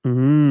one.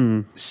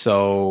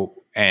 So,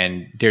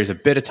 and there's a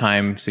bit of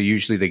time. So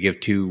usually they give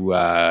two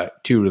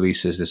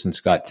releases. This one's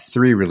got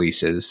 3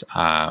 releases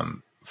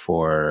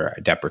for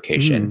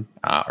deprecation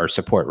or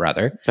support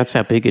rather. That's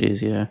how big it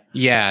is. Yeah.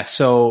 Yeah.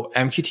 So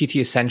MQTT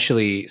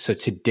essentially, so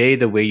today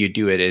the way you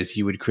do it is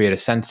you would create a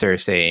sensor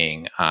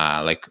saying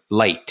like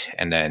light,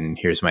 and then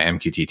here's my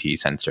MQTT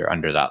sensor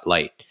under that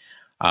light.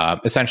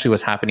 Essentially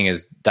what's happening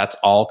is that's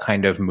all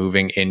kind of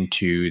moving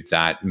into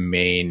that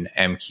main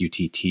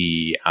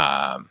MQTT,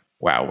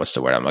 what's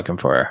the word I'm looking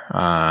for?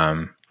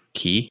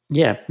 Key?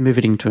 Yeah, move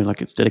it into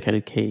like its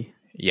dedicated key.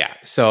 Yeah.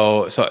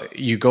 So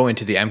you go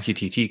into the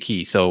MQTT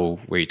key, so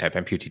where you type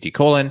MQTT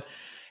colon,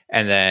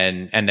 and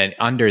then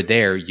under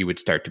there you would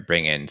start to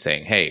bring in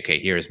saying, hey, okay,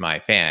 here's my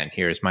fan,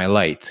 here's my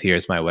lights,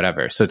 here's my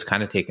whatever. So it's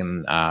kind of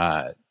taken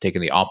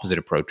the opposite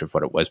approach of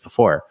what it was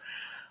before.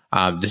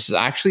 This is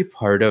actually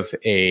part of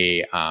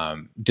a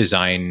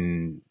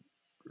design.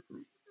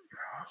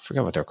 I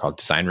forget what they're called,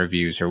 design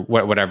reviews or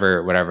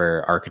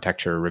whatever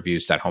architecture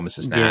reviews that Home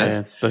Assistant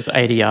has. Those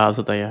ADRs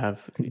that they have.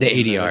 The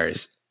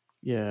ADRs.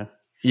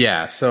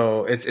 Yeah.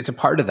 So it's a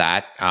part of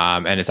that,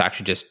 and it's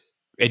actually just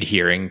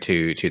adhering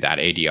to that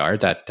ADR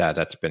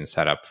that's been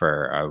set up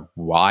for a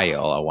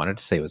while. I wanted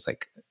to say it was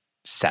like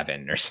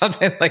 7 or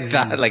something like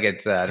that. Like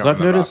it's. I've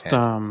noticed.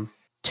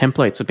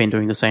 Templates have been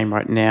doing the same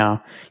right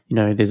now.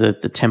 There's the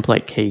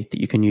template key that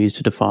you can use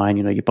to define,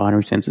 your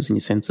binary sensors and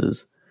your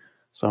sensors.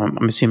 So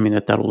I'm assuming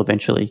that will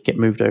eventually get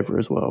moved over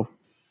as well.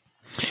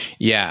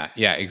 Yeah,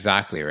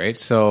 exactly, right?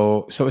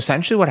 So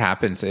essentially what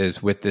happens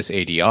is with this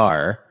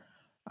ADR,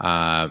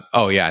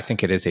 I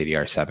think it is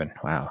ADR 7.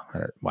 Wow,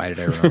 why did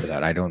I remember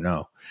that? I don't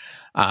know.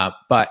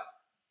 But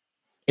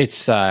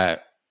it's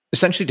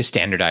essentially to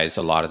standardize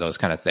a lot of those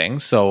kind of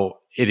things. So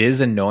it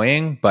is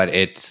annoying, but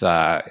it's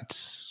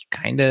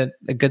kind of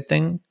a good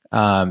thing.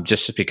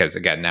 Just because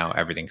again, now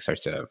everything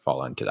starts to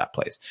fall into that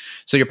place.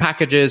 So your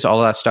packages,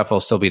 all of that stuff will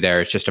still be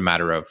there. It's just a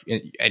matter of,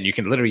 and you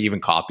can literally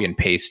even copy and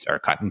paste or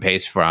cut and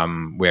paste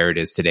from where it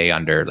is today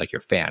under like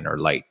your fan or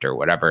light or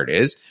whatever it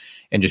is,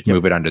 and just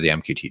move it under the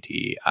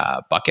MQTT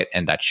bucket,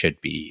 and that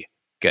should be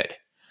good.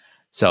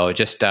 So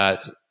just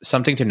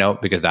something to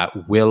note, because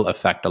that will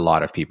affect a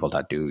lot of people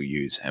that do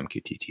use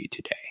MQTT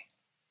today.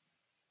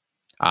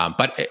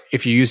 But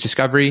if you use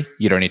Discovery,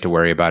 you don't need to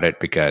worry about it,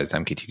 because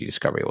MQTT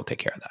Discovery will take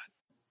care of that.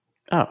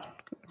 Oh,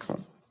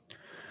 excellent.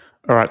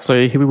 All right,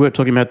 so here we were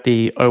talking about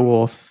the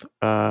oAuth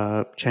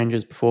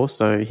changes before.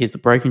 So here's the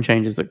breaking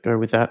changes that go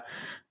with that.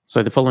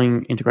 So the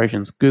following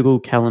integrations: Google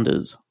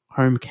Calendars,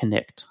 Home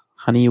Connect,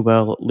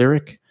 Honeywell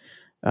Lyric,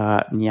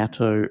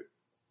 Neato.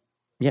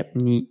 Yep,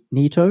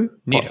 Neato.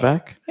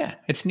 Back. Yeah,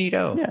 it's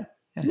Neato. Yeah.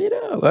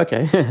 Neato.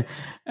 Okay.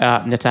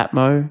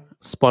 Netatmo,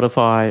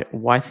 Spotify,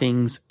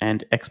 YThings,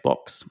 and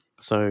Xbox.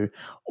 So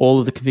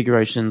all of the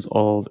configurations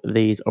of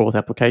these oAuth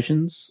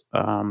applications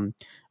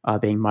are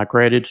being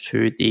migrated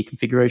to the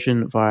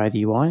configuration via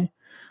the UI.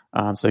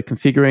 So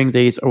configuring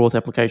these oAuth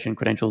application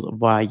credentials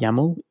via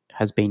YAML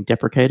has been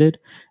deprecated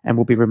and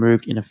will be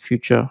removed in a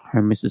future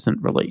Home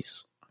Assistant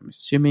release. I'm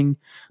assuming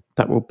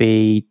that will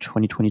be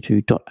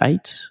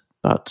 2022.8,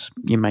 but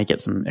you may get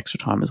some extra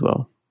time as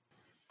well.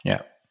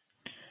 Yeah.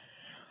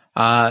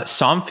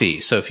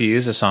 Somfy. So if you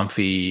use a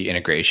Somfy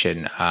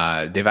integration,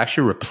 they've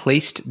actually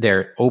replaced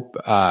their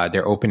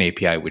open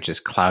API, which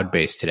is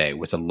cloud-based today,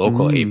 with a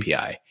local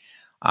API.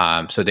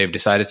 So they've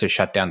decided to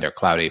shut down their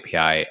cloud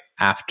API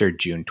after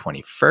June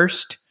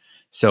 21st.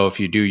 So if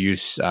you do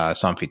use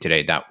Somfy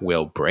today, that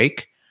will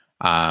break.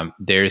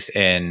 There's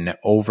an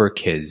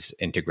Overkiz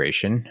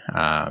integration,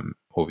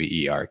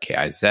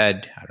 Overkiz. I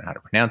don't know how to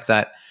pronounce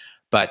that,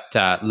 but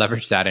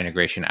leverage that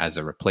integration as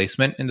a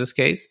replacement in this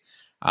case.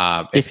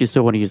 If you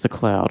still want to use the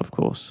cloud, of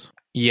course.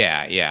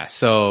 Yeah.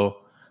 So,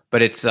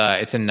 but it's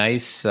a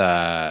nice.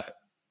 I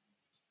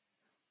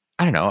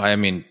don't know. I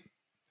mean,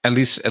 at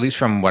least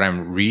from what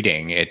I'm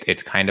reading,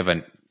 it's kind of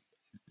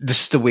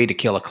this is the way to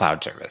kill a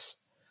cloud service,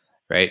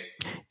 right?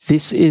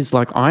 This is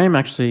I am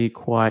actually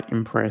quite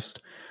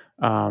impressed.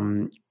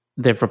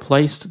 They've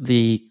replaced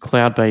the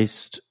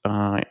cloud-based,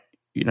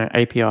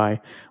 API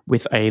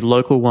with a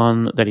local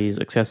one that is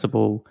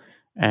accessible.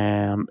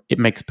 It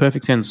makes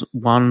perfect sense.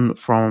 One,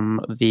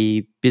 from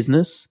the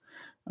business,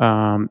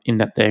 in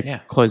that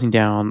they're closing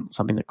down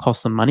something that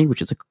costs them money,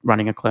 which is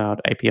running a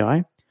cloud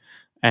API.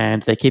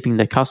 And they're keeping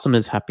their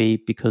customers happy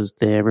because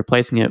they're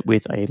replacing it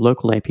with a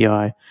local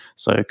API,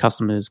 so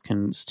customers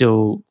can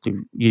still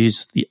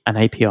use an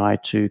API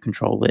to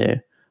control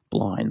their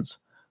blinds.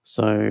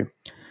 So,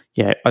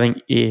 yeah, I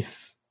think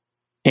if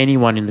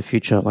anyone in the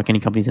future, like any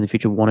companies in the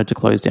future, wanted to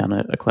close down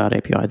a cloud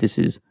API, this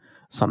is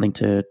something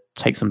to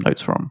take some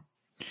notes from.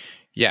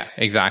 Yeah,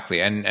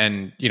 exactly.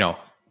 And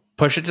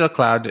push it to the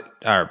cloud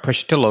or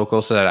push it to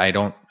local so that I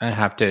don't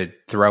have to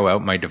throw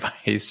out my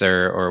device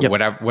or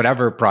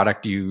whatever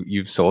product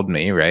you've sold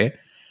me, right?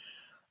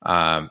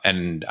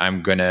 And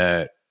I'm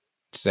gonna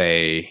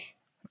say,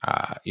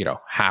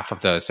 half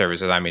of the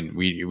services. I mean,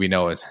 we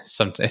know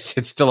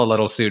it's still a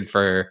little soon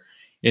for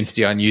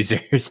Insteon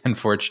users,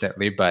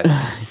 unfortunately, but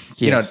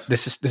yes.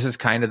 This is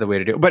kind of the way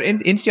to do it. But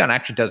Insteon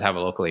actually does have a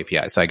local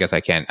API, so I guess I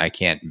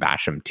can't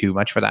bash them too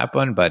much for that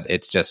one. But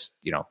it's just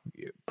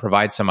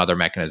provide some other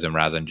mechanism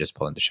rather than just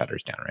pulling the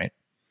shutters down, right?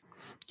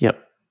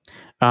 Yep.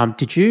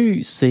 Did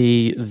you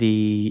see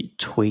the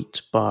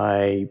tweet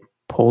by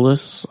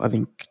Paulus? I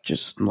think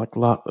just like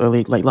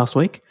late last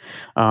week,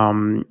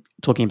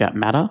 talking about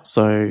Matter.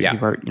 So he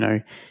wrote,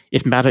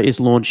 if Matter is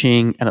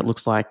launching and it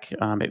looks like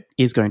it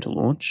is going to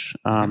launch,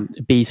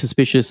 be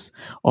suspicious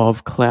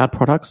of cloud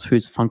products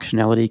whose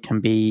functionality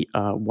can be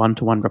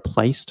one-to-one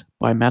replaced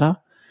by Matter.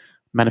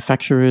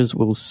 Manufacturers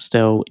will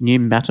sell new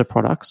Matter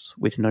products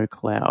with no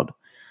cloud.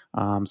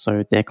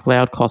 So their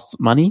cloud costs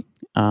money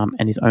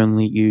and is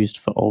only used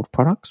for old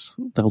products.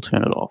 They'll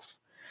turn it off.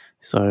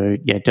 So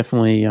yeah,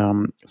 definitely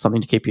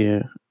something to keep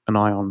an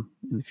eye on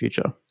in the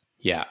future.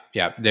 Yeah.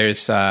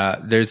 There's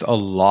a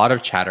lot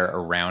of chatter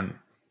around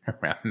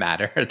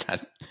Matter.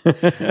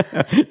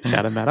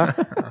 Chatter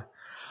Matter.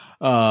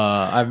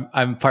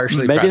 I'm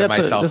partially proud of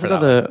myself for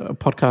that. Maybe that's a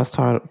podcast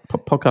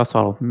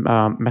title.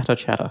 Matter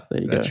Chatter.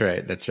 There you go. That's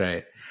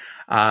right.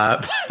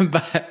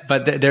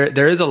 But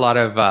there is a lot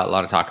of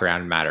talk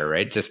around Matter,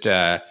 right? Just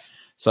so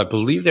I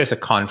believe there's a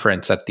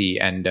conference at the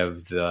end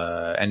of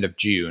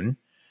June.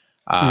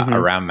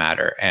 Around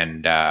Matter,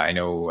 and I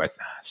know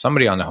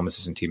somebody on the Home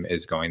Assistant team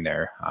is going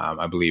there,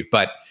 I believe.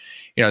 But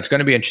it's going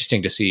to be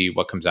interesting to see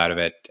what comes out of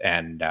it,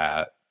 and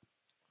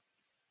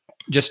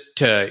just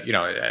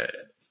to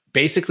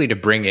basically to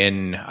bring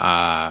in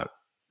the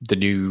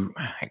new.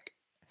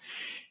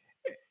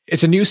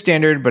 It's a new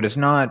standard, but it's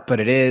not. But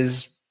it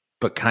is.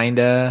 But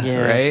kinda,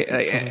 right?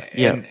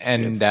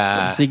 And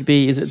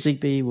Zigbee, is it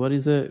Zigbee? What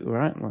is it?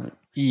 Right?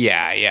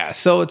 Yeah.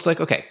 So it's like,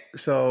 okay.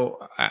 So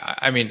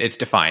I mean, it's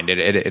defined.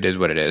 It is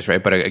what it is,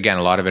 right? But again,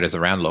 a lot of it is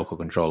around local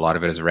control. A lot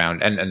of it is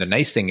around, and the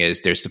nice thing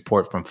is there's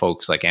support from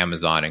folks like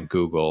Amazon and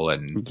Google,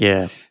 and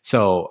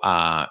So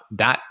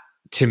that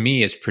to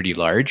me is pretty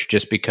large,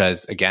 just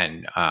because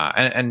again,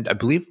 and I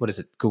believe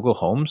Google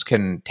Homes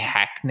can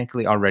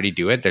technically already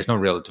do it. There's no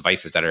real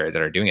devices that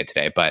are doing it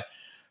today, but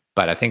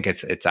I think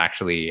it's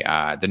actually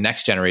the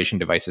next generation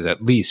devices,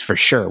 at least for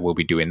sure, will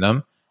be doing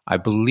them. I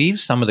believe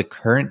some of the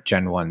current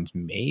gen ones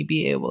may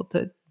be able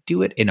to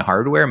do it in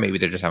hardware. Maybe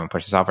they just haven't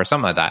pushed the software,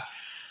 something like that.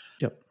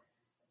 Yep.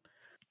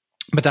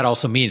 But that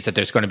also means that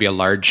there's going to be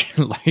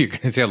you're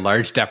going to see a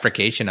large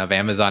deprecation of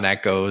Amazon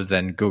Echoes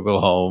and Google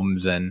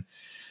Homes and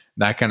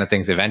that kind of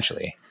things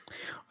eventually.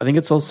 I think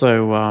it's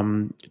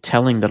also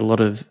telling that a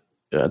lot of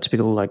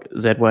typical like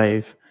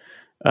Z-Wave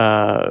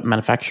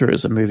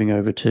manufacturers are moving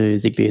over to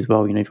Zigbee as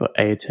well. You've got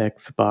Aotech,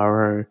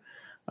 Fibaro.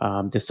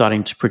 They're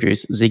starting to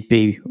produce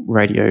Zigbee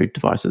radio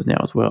devices now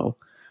as well.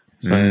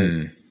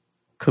 So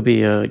could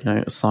be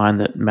a sign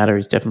that Matter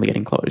is definitely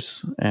getting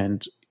close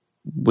and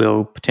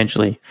will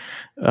potentially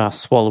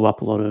swallow up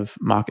a lot of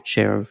market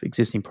share of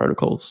existing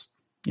protocols.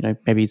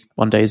 Maybe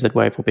one day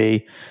Z-Wave will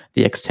be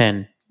the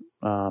X10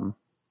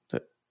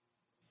 that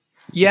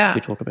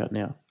we talk about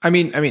now. I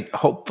mean,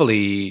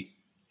 hopefully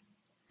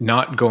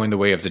not going the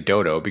way of the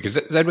Dodo, because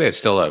Z-Wave is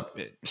still a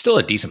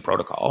decent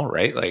protocol,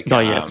 right? Like,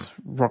 it's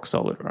rock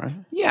solid, right?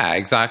 Yeah,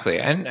 exactly.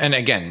 And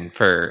again, to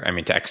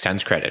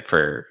X10's credit,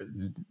 for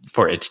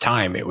its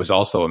time, it was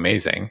also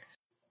amazing.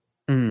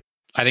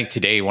 I think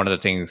today one of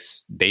the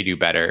things they do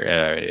better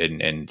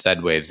in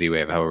Z-Wave,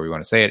 Z-Wave, however you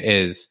want to say it,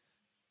 is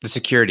the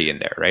security in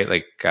there, right?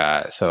 Like,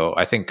 so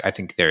I think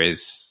there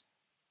is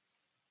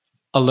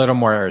a little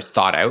more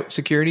thought out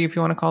security, if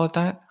you want to call it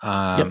that.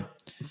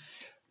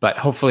 But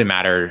hopefully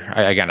Matter,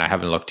 again, I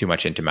haven't looked too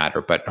much into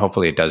Matter, but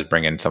hopefully it does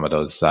bring in some of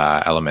those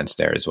elements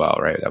there as well,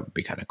 right? That would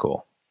be kind of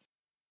cool.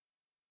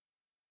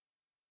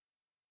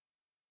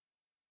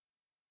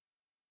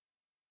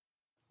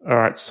 All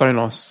right,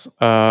 Sonos.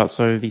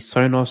 So the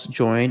Sonos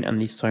Join and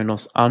the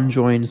Sonos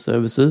Unjoin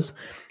services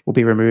will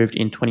be removed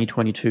in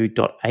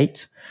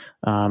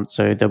 2022.8.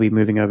 So they'll be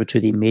moving over to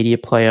the Media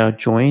Player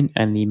Join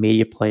and the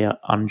Media Player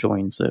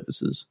Unjoin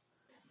services.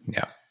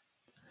 Yeah.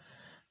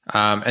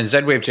 And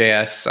Z-Wave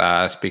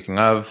JS, speaking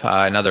of,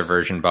 another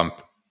version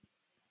bump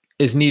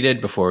is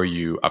needed before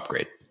you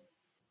upgrade.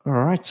 All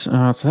right. So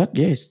that,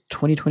 is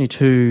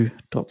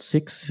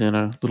 2022.6 in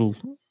a little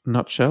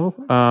nutshell.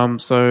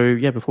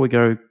 Before we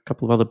go, a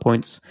couple of other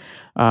points.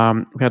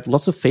 We had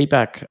lots of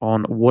feedback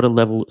on water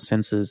level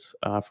sensors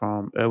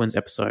from Erwin's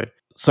episode.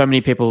 So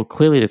many people,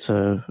 clearly it's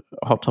a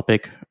hot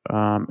topic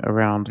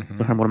around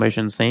the home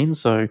automation scene.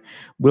 So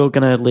we're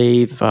going to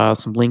leave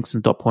some links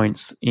and dot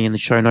points in the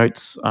show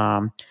notes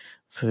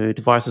for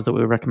devices that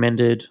were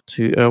recommended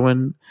to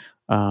Erwin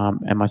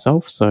and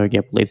myself. So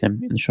we'll leave them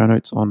in the show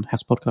notes on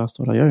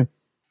haspodcast.io.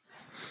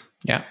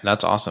 Yeah,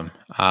 that's awesome.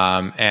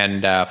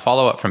 And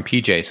follow up from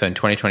PJ. So in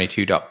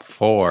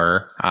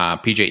 2022.4,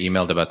 PJ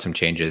emailed about some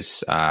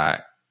changes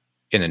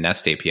in the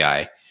Nest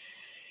API,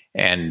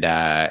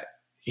 and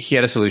he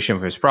had a solution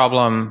for his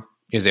problem.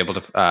 He was able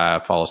to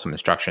follow some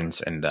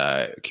instructions in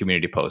the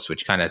community post,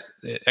 which kind of,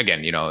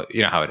 again, you know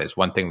how it is.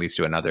 One thing leads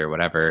to another,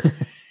 whatever.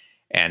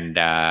 And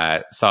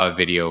saw a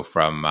video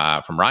from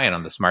Ryan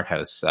on the Smart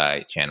House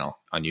channel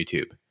on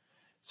YouTube.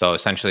 So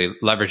essentially,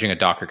 leveraging a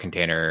Docker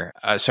container,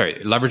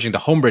 leveraging the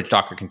Homebridge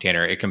Docker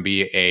container, it can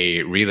be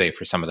a relay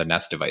for some of the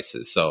Nest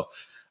devices. So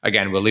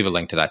again, we'll leave a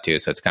link to that too.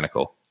 So it's kind of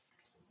cool.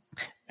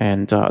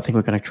 And I think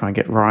we're going to try and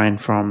get Ryan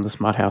from the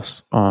Smart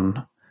House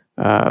on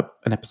an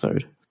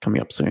episode coming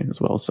up soon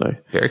as well. So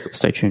very cool.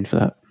 Stay tuned for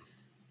that.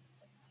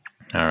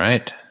 All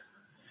right.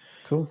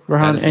 Cool.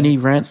 Rohan, any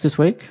rants this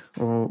week?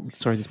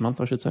 This month,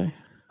 I should say.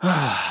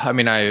 I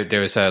mean,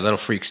 there was a little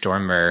freak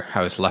storm where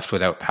I was left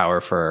without power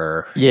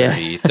for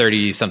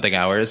 30 something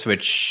hours,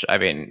 which, I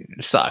mean,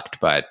 sucked,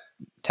 but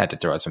had to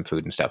throw out some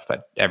food and stuff.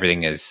 But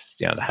everything is,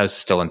 the house is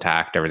still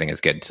intact. Everything is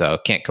good. So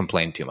can't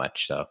complain too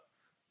much. So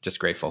just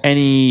grateful.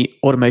 Any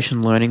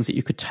automation learnings that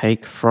you could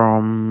take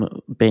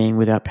from being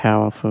without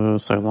power for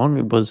so long?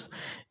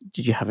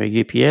 Did you have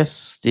a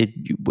UPS?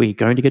 Were you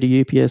going to get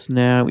a UPS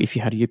now? If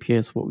you had a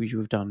UPS, what would you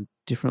have done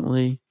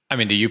differently? I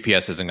mean, the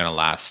UPS isn't going to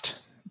last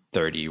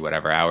 30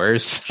 whatever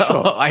hours. So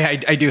sure.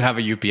 I do have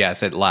a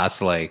UPS. It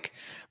lasts but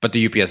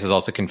the UPS is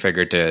also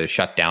configured to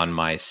shut down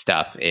my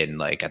stuff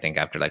in I think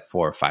after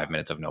 4 or 5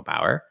 minutes of no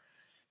power,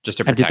 just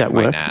to protect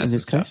my NAS in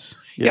this case?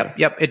 Yeah.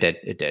 Yep,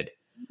 it did.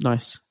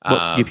 Nice.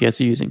 What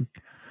UPS are you using?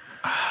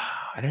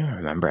 I don't even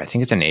remember. I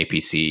think it's an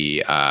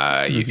APC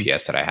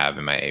UPS that I have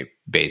in my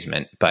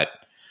basement. But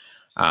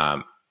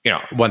one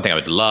thing I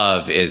would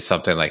love is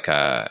something like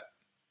a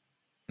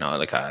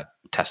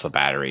Tesla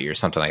battery or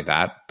something like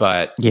that.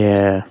 But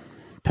yeah,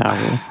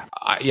 Powerwall.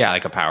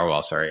 Like a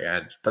Powerwall. Sorry,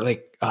 but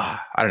I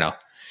don't know.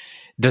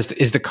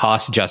 Is the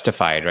cost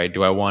justified? Right?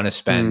 Do I want to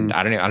spend?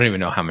 I don't even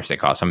know how much they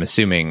cost. I'm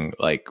assuming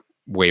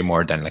way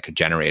more than a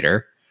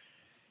generator,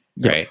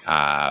 right?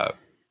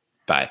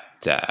 But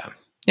I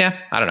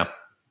don't know.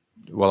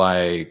 Will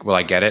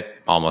I get it?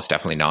 Almost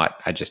definitely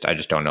not. I just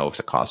don't know if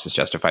the cost is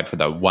justified for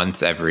the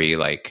once every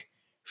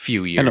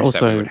few years also,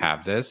 that we would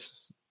have this.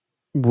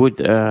 Would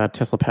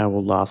Tesla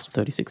Powerwall last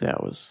 36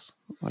 hours?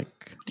 I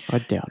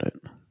doubt it.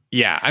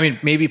 Yeah, I mean,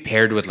 maybe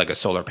paired with a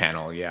solar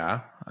panel,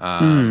 yeah.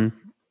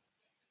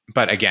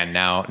 But again,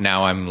 now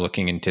I'm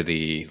looking into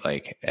the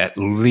at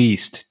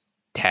least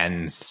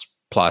tens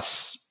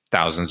plus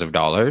thousands of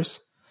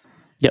dollars.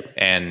 Yep.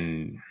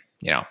 And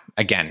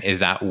again, is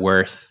that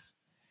worth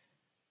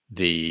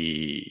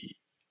the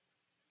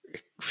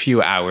few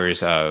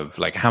hours of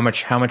how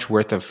much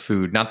worth of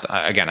food? Not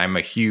again, I'm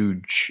a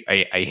huge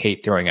I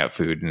hate throwing out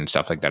food and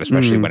stuff like that,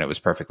 especially when it was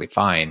perfectly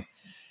fine.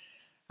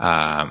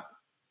 But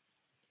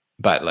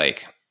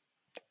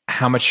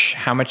how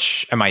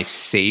much am I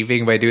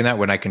saving by doing that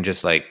when I can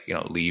just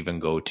leave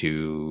and go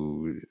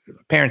to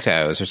a parent's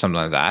house or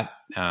something like that?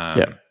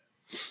 I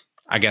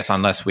guess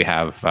unless we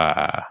have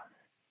I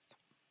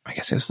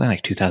guess it was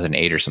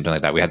 2008 or something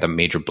like that. We had the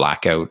major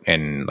blackout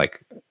in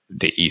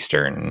the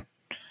eastern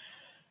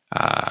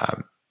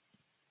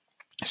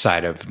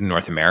side of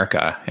North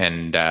America,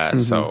 and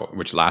so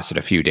which lasted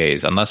a few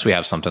days. Unless we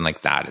have something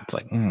like that, it's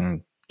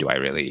do I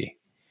really?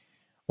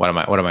 What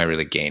am I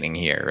really gaining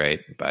here,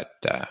 right? But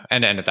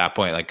and then at that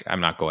point,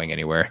 I'm not going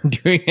anywhere and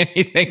doing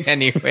anything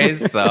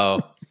anyways,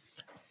 so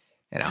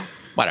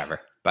whatever.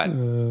 But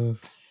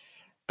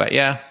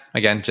yeah,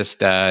 again, just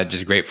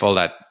grateful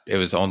that it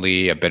was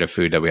only a bit of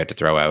food that we had to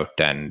throw out,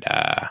 and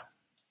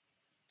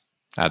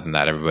other than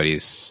that,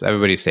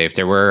 everybody's safe.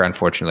 There were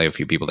unfortunately a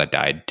few people that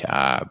died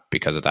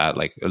because of that,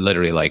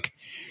 literally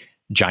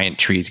giant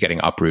trees getting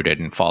uprooted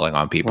and falling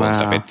on people and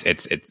stuff.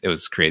 It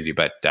was crazy,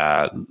 but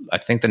I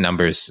think the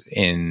numbers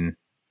in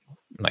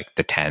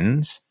the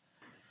tens.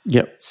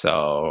 Yep.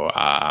 So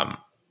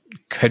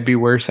could be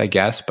worse, I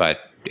guess, but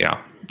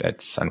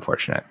that's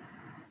unfortunate.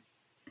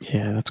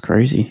 Yeah, that's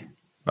crazy.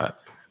 But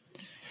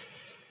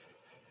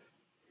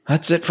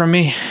that's it from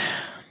me.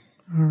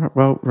 All right,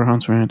 well,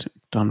 Rohan's rant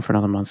done for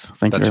another month.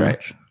 Thank you very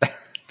much.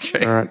 That's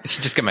right. All right. I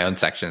should just get my own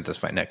section at this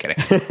point. No kidding.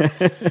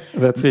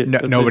 That's it.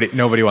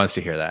 Nobody wants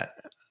to hear that.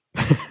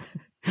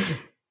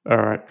 All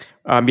right.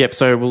 Yep.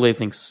 So we'll leave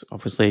links,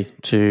 obviously,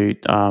 to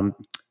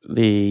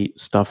the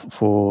stuff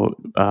for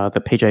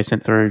that PJ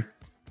sent through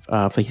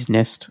for his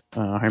Nest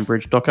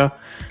Homebridge Docker.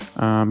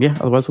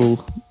 Otherwise,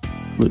 we'll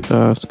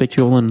speak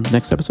to you all in the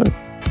next episode.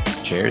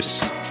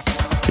 Cheers.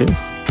 Cheers.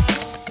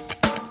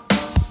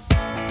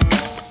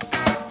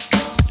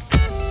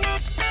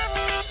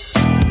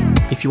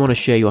 If you want to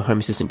share your Home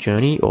Assistant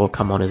journey or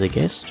come on as a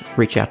guest,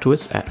 reach out to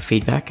us at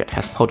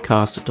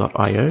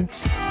feedback@hasspodcast.io.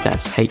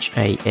 That's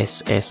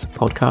HASS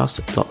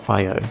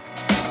podcast.io.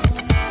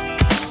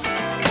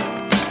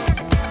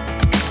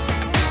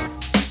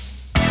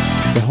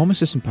 The Home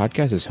Assistant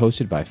podcast is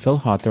hosted by Phil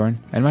Hawthorne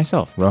and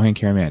myself, Rohan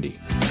Karamandi.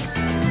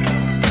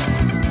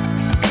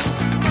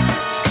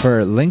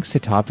 For links to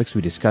topics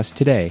we discussed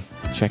today,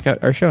 check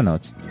out our show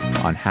notes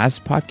on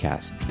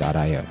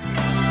haspodcast.io.